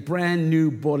is a brand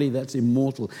new body that's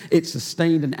immortal. It's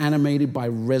sustained and animated by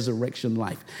resurrection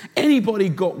life. Anybody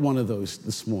got one of those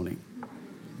this morning?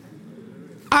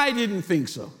 I didn't think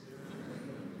so.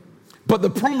 But the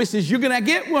promise is you're going to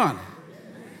get one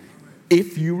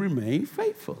if you remain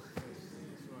faithful.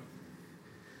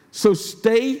 So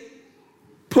stay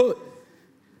put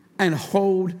and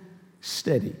hold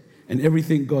steady, and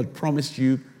everything God promised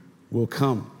you will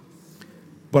come.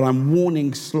 But I'm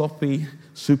warning sloppy,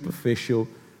 superficial,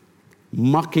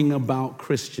 mucking about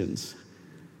Christians.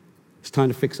 It's time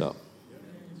to fix up.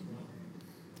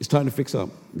 It's time to fix up.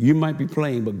 You might be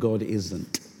playing, but God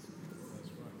isn't.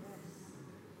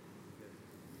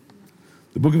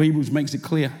 The book of Hebrews makes it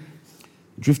clear.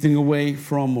 Drifting away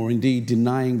from, or indeed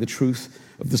denying the truth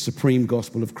of the supreme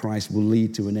gospel of Christ will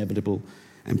lead to inevitable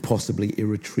and possibly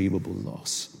irretrievable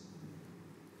loss.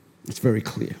 It's very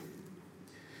clear.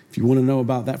 If you want to know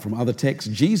about that from other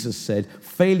texts, Jesus said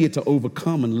failure to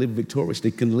overcome and live victoriously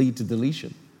can lead to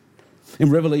deletion. In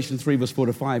Revelation 3, verse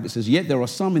 4-5, it says, "Yet there are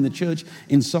some in the church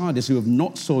in Sardis who have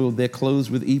not soiled their clothes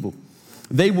with evil.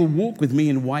 They will walk with me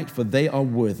in white, for they are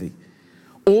worthy.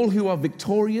 All who are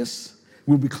victorious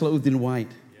will be clothed in white,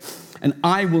 and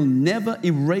I will never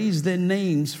erase their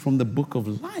names from the book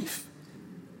of life.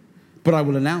 But I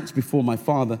will announce before my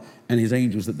Father and his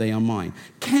angels that they are mine."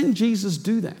 Can Jesus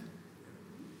do that?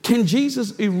 Can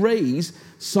Jesus erase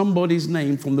somebody's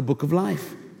name from the book of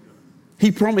life?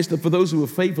 He promised that for those who are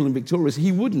faithful and victorious,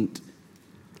 he wouldn't.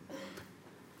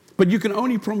 But you can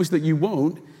only promise that you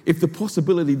won't if the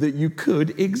possibility that you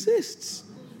could exists.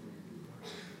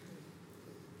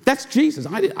 That's Jesus.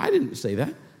 I didn't say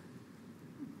that.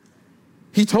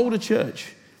 He told a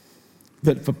church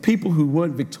that for people who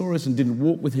weren't victorious and didn't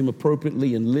walk with him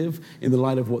appropriately and live in the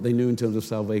light of what they knew in terms of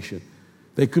salvation,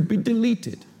 they could be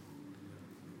deleted.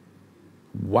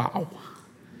 Wow.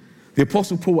 The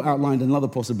Apostle Paul outlined another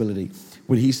possibility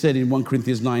when he said in 1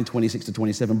 Corinthians 9,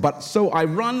 26-27, "But so I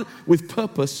run with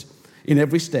purpose in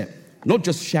every step, not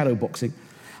just shadow boxing.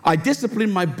 I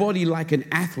discipline my body like an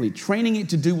athlete, training it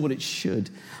to do what it should.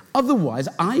 Otherwise,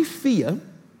 I fear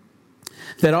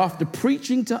that after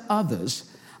preaching to others,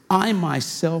 I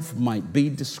myself might be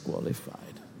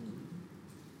disqualified."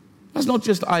 That's not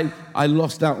just I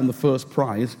lost out on the first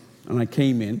prize and I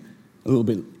came in a little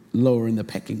bit lower in the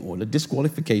pecking order.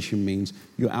 Disqualification means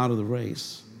you're out of the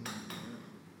race.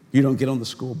 You don't get on the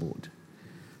scoreboard.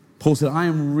 Paul said, I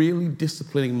am really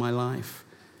disciplining my life.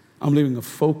 I'm living a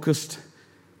focused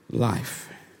life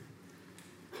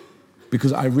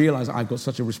because I realize I've got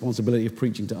such a responsibility of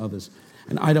preaching to others.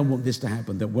 And I don't want this to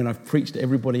happen, that when I've preached to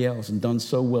everybody else and done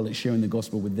so well at sharing the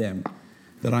gospel with them,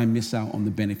 that I miss out on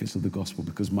the benefits of the gospel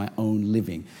because my own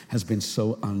living has been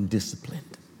so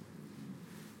undisciplined.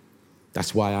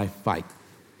 That's why I fight.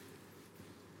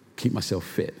 Keep myself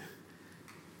fit.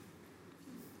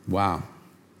 Wow.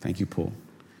 Thank you, Paul.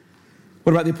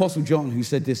 What about the Apostle John, who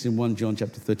said this in 1 John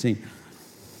chapter 13?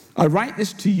 "I write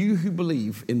this to you who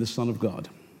believe in the Son of God.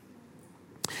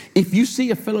 If you see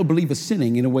a fellow believer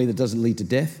sinning in a way that doesn't lead to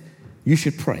death, you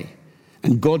should pray,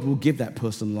 and God will give that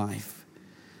person life.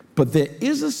 But there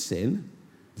is a sin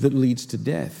that leads to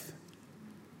death.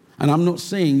 And I'm not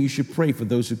saying you should pray for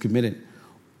those who commit it.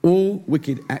 All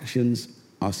wicked actions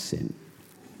are sin,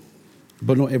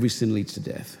 but not every sin leads to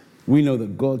death. We know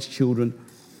that God's children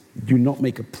do not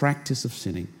make a practice of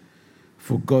sinning,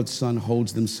 for God's Son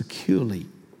holds them securely,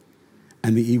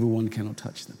 and the evil one cannot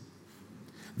touch them."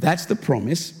 That's the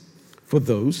promise for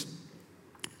those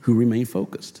who remain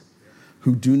focused,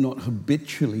 who do not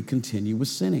habitually continue with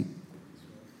sinning,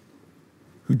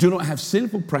 who do not have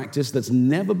sinful practice that's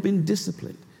never been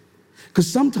disciplined. Because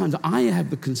sometimes I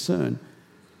have the concern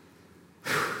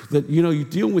that, you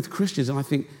deal with Christians and I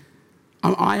think,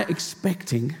 am I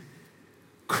expecting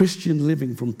Christian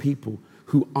living from people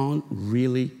who aren't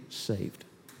really saved?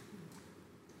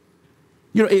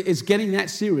 It's getting that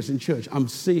serious in church.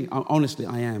 Honestly,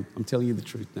 I am. I'm telling you the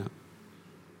truth now.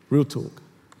 Real talk.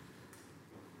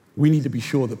 We need to be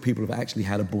sure that people have actually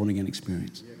had a born-again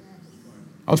experience.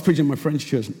 I was preaching at my friend's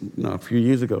church a few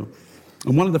years ago,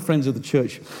 and one of the friends of the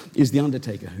church is the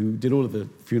undertaker who did all of the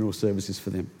funeral services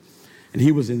for them. And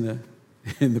he was in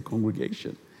the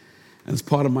congregation. And as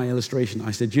part of my illustration,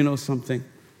 I said, you know something?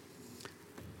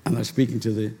 And I was speaking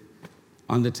to the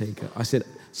undertaker. I said,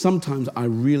 sometimes I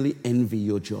really envy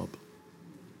your job.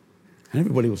 And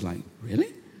everybody was like,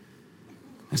 really?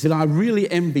 I said, I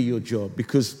really envy your job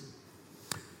because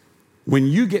when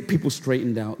you get people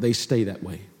straightened out, they stay that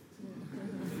way.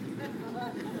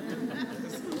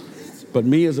 But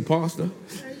me as a pastor,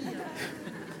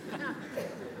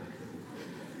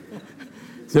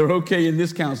 they're okay in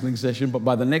this counseling session, but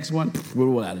by the next one, we're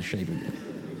all out of shape again.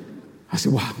 I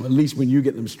said, wow, at least when you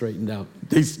get them straightened out,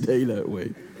 they stay that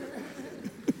way.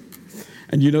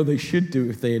 And you know, they should do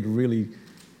if they had really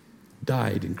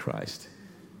died in Christ.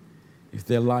 If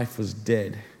their life was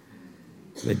dead,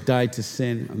 they died to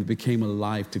sin and they became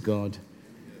alive to God.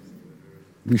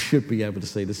 We should be able to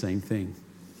say the same thing.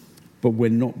 But we're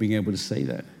not being able to say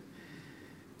that.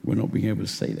 We're not being able to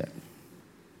say that.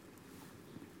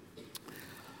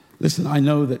 Listen, I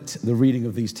know that the reading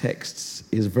of these texts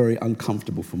is very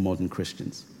uncomfortable for modern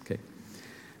Christians, okay?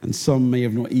 And some may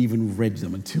have not even read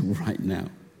them until right now.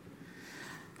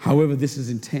 However, this is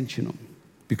intentional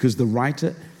because the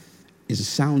writer is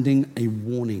sounding a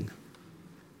warning.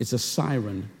 It's a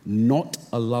siren, not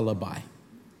a lullaby.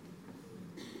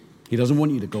 He doesn't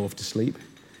want you to go off to sleep.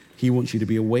 He wants you to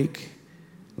be awake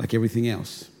like everything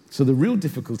else. So the real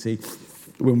difficulty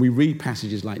when we read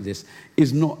passages like this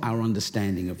is not our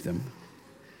understanding of them.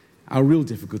 Our real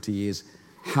difficulty is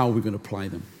how we're going to apply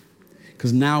them.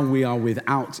 Because now we are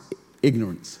without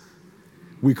ignorance.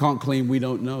 We can't claim we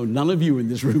don't know. None of you in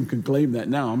this room can claim that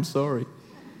now. I'm sorry.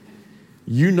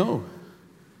 You know.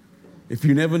 If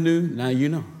you never knew, now you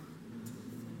know.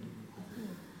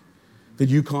 That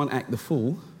you can't act the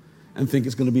fool and think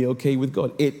it's going to be okay with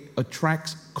God. It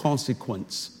attracts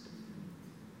consequence.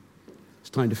 It's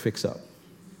time to fix up.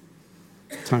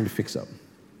 Time to fix up.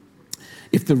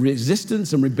 If the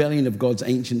resistance and rebellion of God's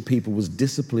ancient people was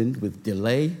disciplined with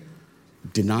delay,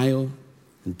 denial,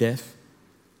 and death,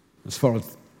 as far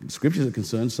as the scriptures are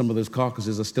concerned, some of those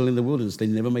carcasses are still in the wilderness. They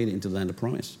never made it into the land of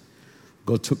promise.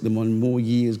 God took them on more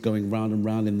years going round and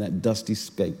round in that dusty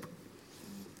scape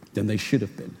than they should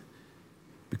have been,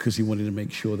 because he wanted to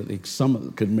make sure that some of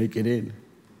them could make it in.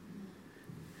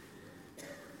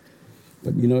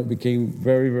 But you know, it became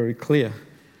very, very clear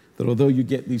that although you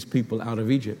get these people out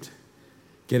of Egypt,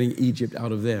 getting Egypt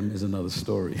out of them is another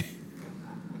story.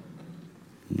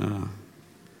 Nah.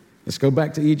 Let's go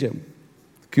back to Egypt.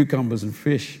 Cucumbers and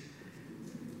fish,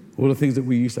 all the things that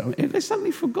we used to. And they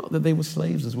suddenly forgot that they were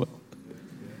slaves as well.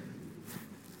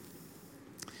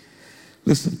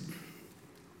 Listen,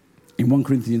 in 1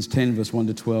 Corinthians 10, verse 1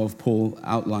 to 12, Paul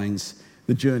outlines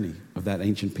the journey of that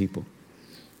ancient people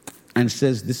and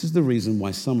says this is the reason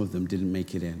why some of them didn't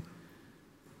make it in.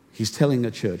 He's telling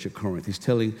a church at Corinth, he's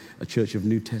telling a church of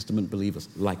New Testament believers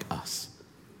like us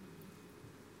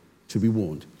to be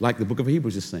warned. Like the book of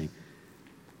Hebrews is saying,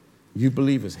 you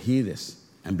believers, hear this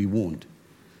and be warned.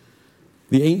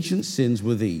 The ancient sins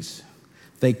were these.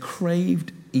 They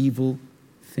craved evil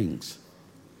things.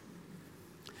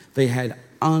 They had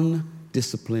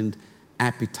undisciplined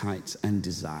appetites and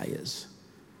desires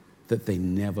that they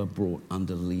never brought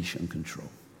under leash and control.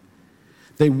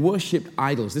 They worshipped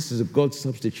idols. This is a God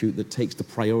substitute that takes the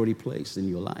priority place in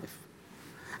your life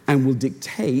and will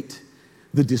dictate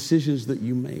the decisions that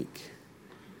you make.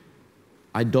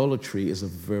 Idolatry is a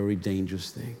very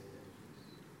dangerous thing.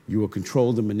 You are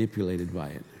controlled and manipulated by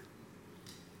it.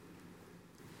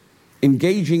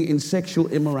 Engaging in sexual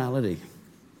immorality.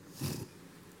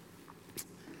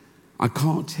 I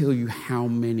can't tell you how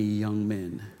many young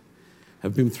men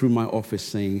have been through my office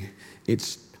saying,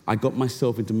 I got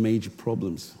myself into major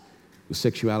problems with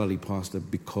sexuality, Pastor,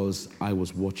 because I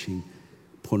was watching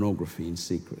pornography in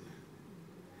secret.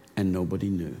 And nobody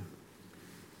knew.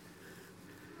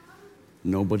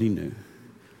 Nobody knew.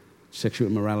 Sexual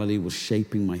immorality was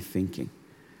shaping my thinking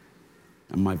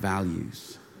and my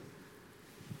values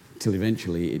until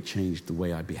eventually it changed the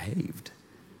way I behaved.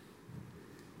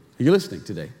 Are you listening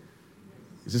today?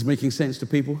 Is this making sense to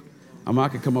people? I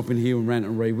could come up in here and rant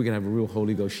and rave. We're going to have a real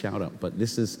Holy Ghost shout out, but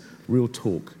this is real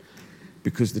talk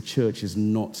because the church is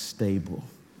not stable.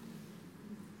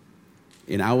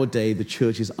 In our day, the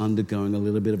church is undergoing a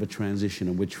little bit of a transition,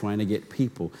 and we're trying to get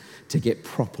people to get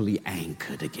properly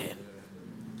anchored again.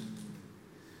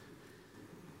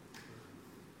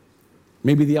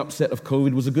 Maybe the upset of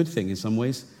COVID was a good thing in some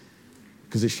ways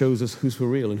because it shows us who's for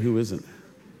real and who isn't.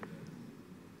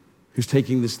 Who's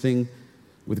taking this thing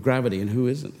with gravity and who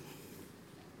isn't.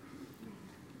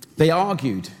 They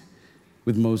argued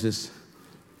with Moses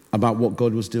about what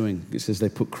God was doing. It says they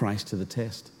put Christ to the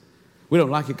test. We don't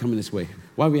like it coming this way.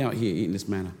 Why are we out here eating this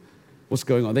manna? What's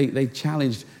going on? They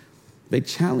challenged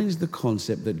the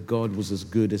concept that God was as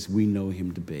good as we know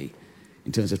him to be.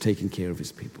 in terms of taking care of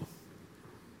his people.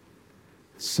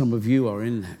 Some of you are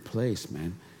in that place,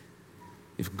 man.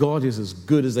 If God is as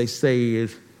good as they say he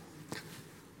is,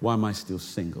 why am I still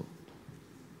single?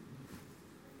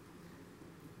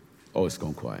 Oh, it's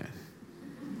gone quiet.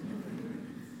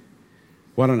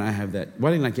 Why don't I have that?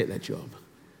 Why didn't I get that job?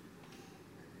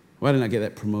 Why didn't I get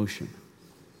that promotion?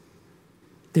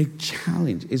 They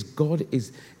challenge, is God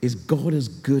as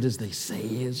good as they say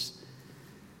he is?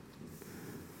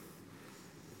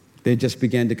 They just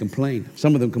began to complain.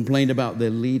 Some of them complained about their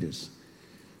leaders.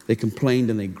 They complained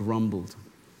and they grumbled.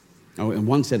 Oh, and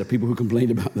one set of people who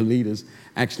complained about the leaders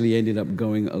actually ended up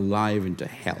going alive into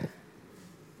hell.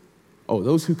 Oh,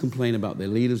 those who complain about their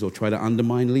leaders or try to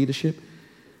undermine leadership,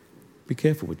 be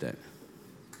careful with that.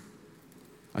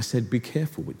 I said, be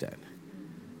careful with that.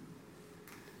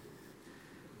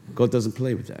 God doesn't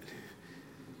play with that.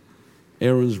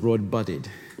 Aaron's rod budded,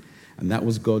 and that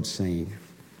was God saying,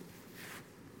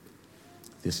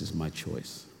 this is my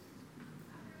choice.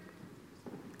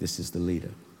 This is the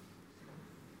leader.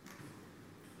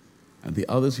 And the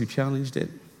others who challenged it,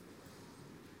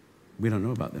 we don't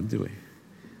know about them, do we?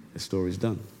 The story's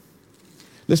done.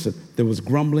 Listen, there was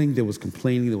grumbling, there was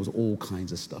complaining, there was all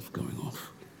kinds of stuff going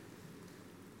off.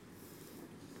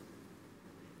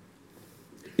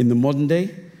 In the modern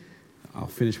day, I'll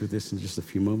finish with this in just a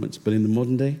few moments, but in the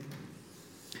modern day,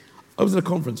 I was at a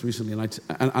conference recently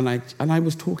and I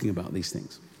was talking about these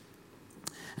things.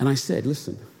 And I said,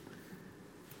 listen,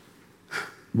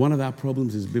 one of our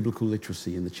problems is biblical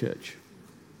literacy in the church.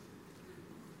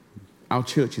 Our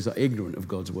churches are ignorant of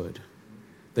God's word.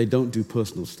 They don't do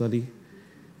personal study.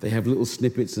 They have little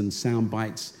snippets and sound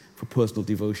bites for personal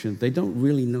devotion. They don't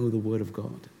really know the word of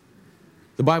God.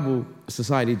 The Bible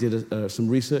Society did some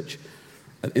research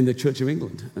in the Church of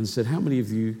England and said, how many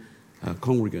of you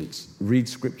congregants read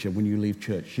scripture when you leave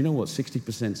church? You know what?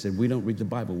 60% said we don't read the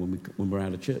Bible when we're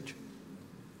out of church.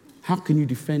 How can you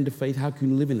defend a faith? How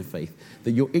can you live in a faith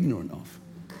that you're ignorant of?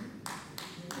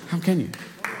 How can you?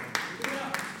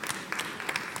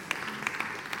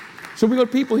 So we've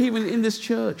got people even in this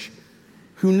church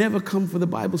who never come for the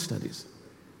Bible studies.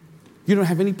 You don't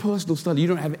have any personal study. You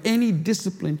don't have any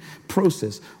disciplined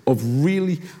process of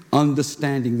really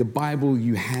understanding the Bible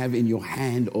you have in your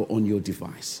hand or on your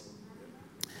device.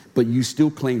 But you still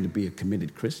claim to be a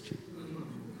committed Christian.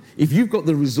 If you've got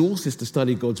the resources to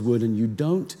study God's word and you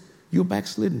don't, you're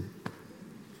backslidden.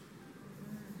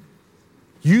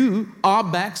 You are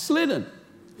backslidden.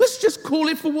 Let's just call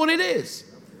it for what it is.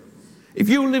 If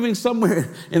you're living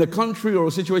somewhere in a country or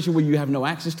a situation where you have no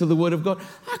access to the Word of God,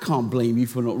 I can't blame you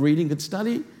for not reading and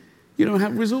studying. You don't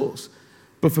have resource.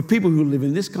 But for people who live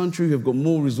in this country who have got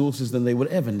more resources than they would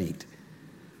ever need,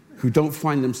 who don't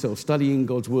find themselves studying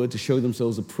God's Word to show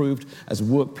themselves approved as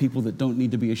work people that don't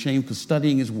need to be ashamed because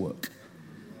studying is work.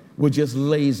 We're just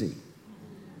lazy.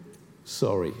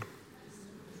 Sorry.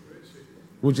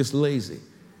 We're just lazy.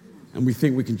 And we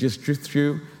think we can just drift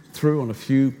through on a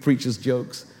few preachers'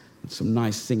 jokes and some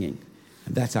nice singing.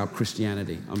 And that's our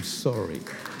Christianity. I'm sorry.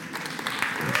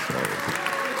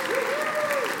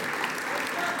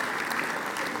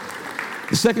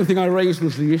 The second thing I raised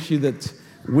was the issue that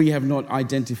we have not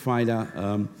identified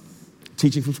our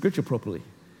teaching from Scripture properly.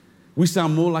 We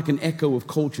sound more like an echo of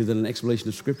culture than an explanation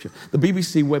of Scripture. The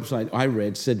BBC website I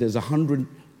read said there's 100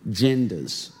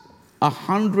 genders.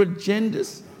 100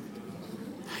 genders?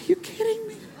 Are you kidding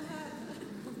me?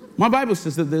 My Bible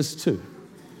says that there's 2.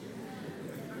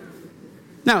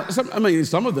 Now,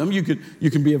 some of them, you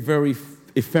can be a very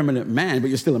effeminate man, but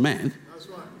you're still a man. That's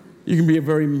right. You can be a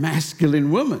very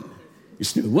masculine woman. You're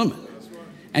still a woman. That's right.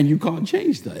 And you can't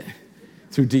change that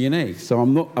through DNA. So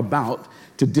I'm not about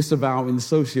to disavow in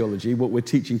sociology what we're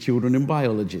teaching children in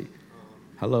biology.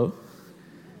 Hello?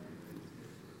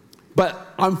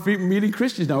 But I'm meeting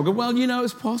Christians now. I go, well,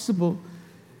 it's possible.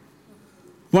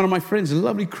 One of my friends, a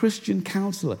lovely Christian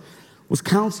counselor, was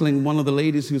counseling one of the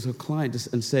ladies who's her client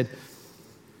and said,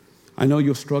 I know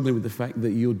you're struggling with the fact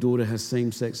that your daughter has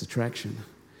same-sex attraction,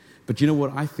 but you know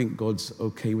what? I think God's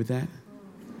okay with that.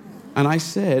 And I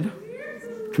said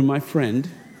to my friend,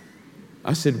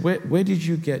 I said, where did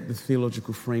you get the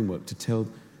theological framework to tell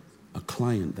a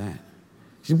client that?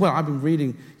 She said, well, I've been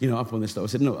reading, up on this stuff. I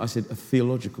said, no, a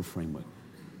theological framework.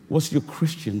 What's your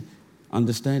Christian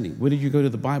understanding? Where did you go to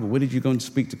the Bible? Where did you go and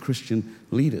speak to Christian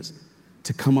leaders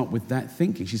to come up with that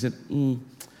thinking? She said,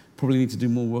 probably need to do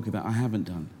more work of that I haven't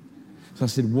done. So I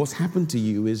said, what's happened to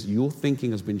you is your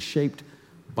thinking has been shaped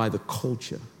by the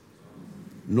culture,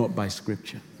 not by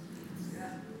Scripture.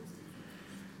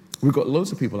 We've got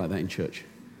loads of people like that in church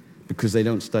because they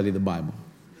don't study the Bible.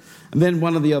 And then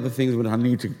one of the other things,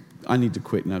 I need to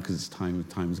quit now because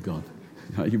time's gone.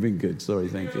 No, you've been good. Sorry,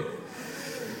 thank you.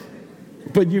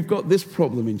 But you've got this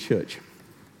problem in church,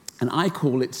 and I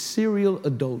call it serial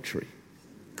adultery.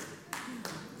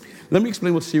 Let me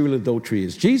explain what serial adultery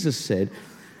is. Jesus said,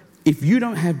 if you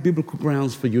don't have biblical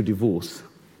grounds for your divorce,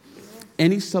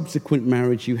 any subsequent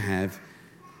marriage you have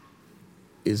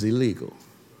is illegal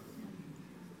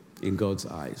in God's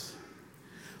eyes.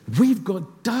 We've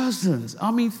got dozens,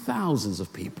 thousands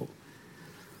of people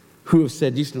who have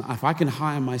said, if I can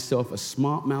hire myself a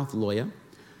smart-mouthed lawyer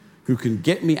who can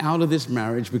get me out of this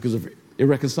marriage because of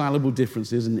irreconcilable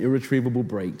differences and irretrievable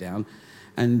breakdown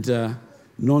and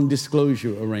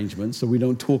non-disclosure arrangements, so we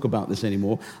don't talk about this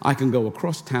anymore, I can go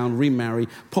across town, remarry,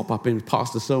 pop up in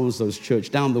Pastor so-and-so's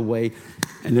church down the way,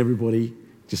 and everybody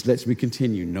just lets me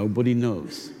continue. Nobody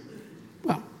knows.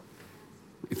 Well,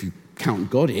 if you count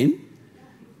God in,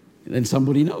 then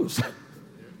somebody knows.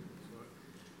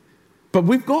 But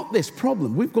we've got this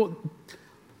problem. We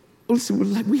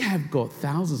have got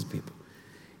thousands of people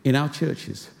in our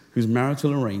churches whose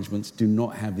marital arrangements do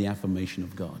not have the affirmation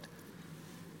of God.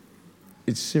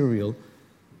 It's serial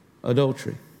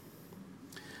adultery.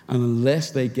 And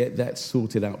unless they get that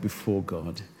sorted out before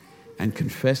God and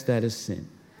confess that as sin,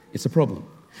 it's a problem.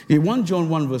 1 John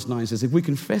 1 verse 9 says, if we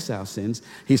confess our sins,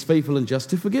 he's faithful and just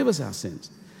to forgive us our sins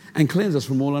and cleanse us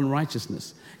from all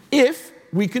unrighteousness. If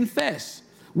we confess,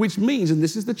 which means, and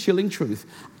this is the chilling truth,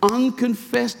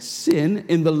 unconfessed sin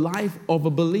in the life of a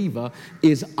believer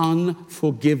is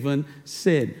unforgiven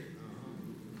sin.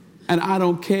 And I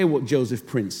don't care what Joseph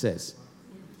Prince says.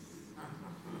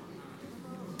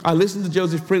 I listened to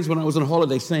Joseph Prince when I was on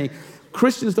holiday saying,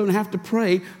 Christians don't have to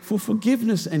pray for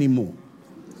forgiveness anymore.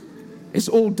 It's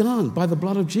all done by the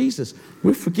blood of Jesus.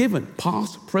 We're forgiven,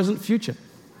 past, present, future.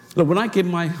 Look, when I give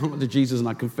my heart to Jesus and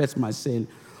I confess my sin,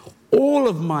 all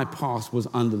of my past was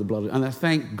under the blood, and I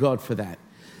thank God for that.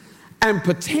 And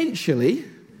potentially,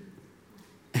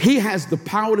 he has the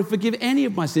power to forgive any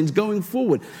of my sins going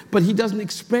forward, but he doesn't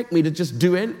expect me to just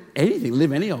do anything,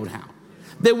 live any old how.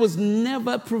 There was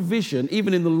never provision,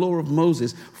 even in the law of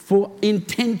Moses, for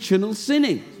intentional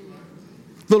sinning.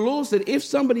 The law said if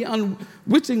somebody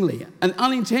unwittingly and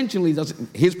unintentionally does it,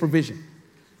 here's provision.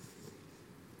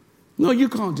 No, you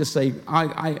can't just say,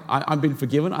 I've been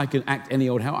forgiven, I can act any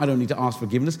old how, I don't need to ask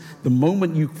forgiveness. The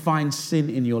moment you find sin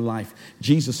in your life,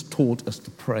 Jesus taught us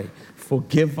to pray.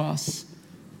 Forgive us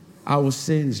our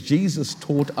sins. Jesus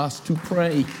taught us to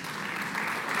pray.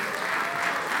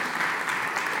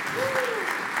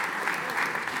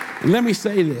 And let me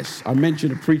say this. I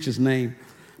mentioned a preacher's name,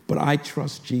 but I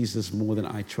trust Jesus more than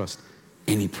I trust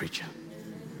any preacher.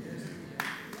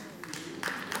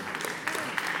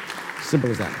 Simple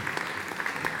as that.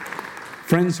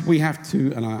 Friends, we have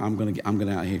to, and I'm going to get out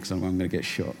of here because I'm going to get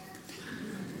shot.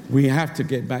 We have to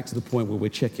get back to the point where we're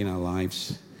checking our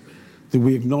lives, that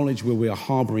we acknowledge where we are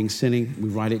harboring sinning, we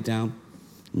write it down,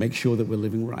 make sure that we're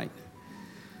living right,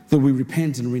 that we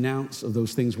repent and renounce of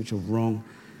those things which are wrong,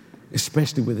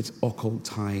 especially with its occult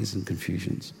ties and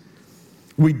confusions.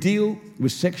 We deal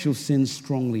with sexual sins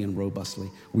strongly and robustly.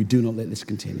 We do not let this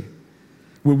continue.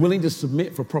 We're willing to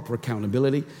submit for proper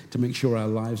accountability to make sure our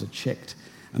lives are checked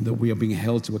and that we are being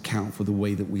held to account for the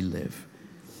way that we live.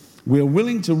 We are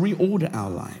willing to reorder our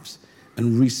lives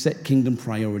and reset kingdom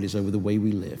priorities over the way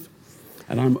we live.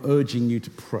 And I'm urging you to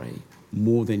pray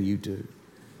more than you do.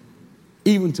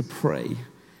 Even to pray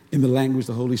in the language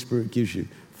the Holy Spirit gives you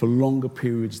for longer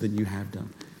periods than you have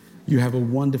done. You have a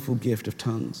wonderful gift of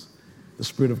tongues. The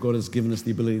Spirit of God has given us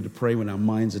the ability to pray when our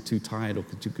minds are too tired or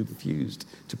too confused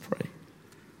to pray.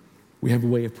 We have a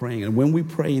way of praying. And when we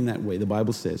pray in that way, the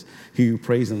Bible says, he who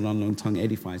prays in an unknown tongue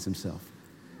edifies himself.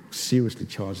 Seriously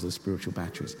charge those spiritual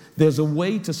batteries. There's a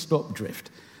way to stop drift.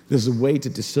 There's a way to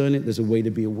discern it. There's a way to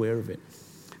be aware of it.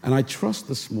 And I trust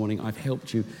this morning I've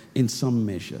helped you in some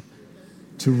measure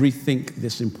to rethink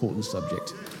this important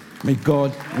subject. May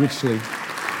God richly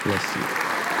bless you.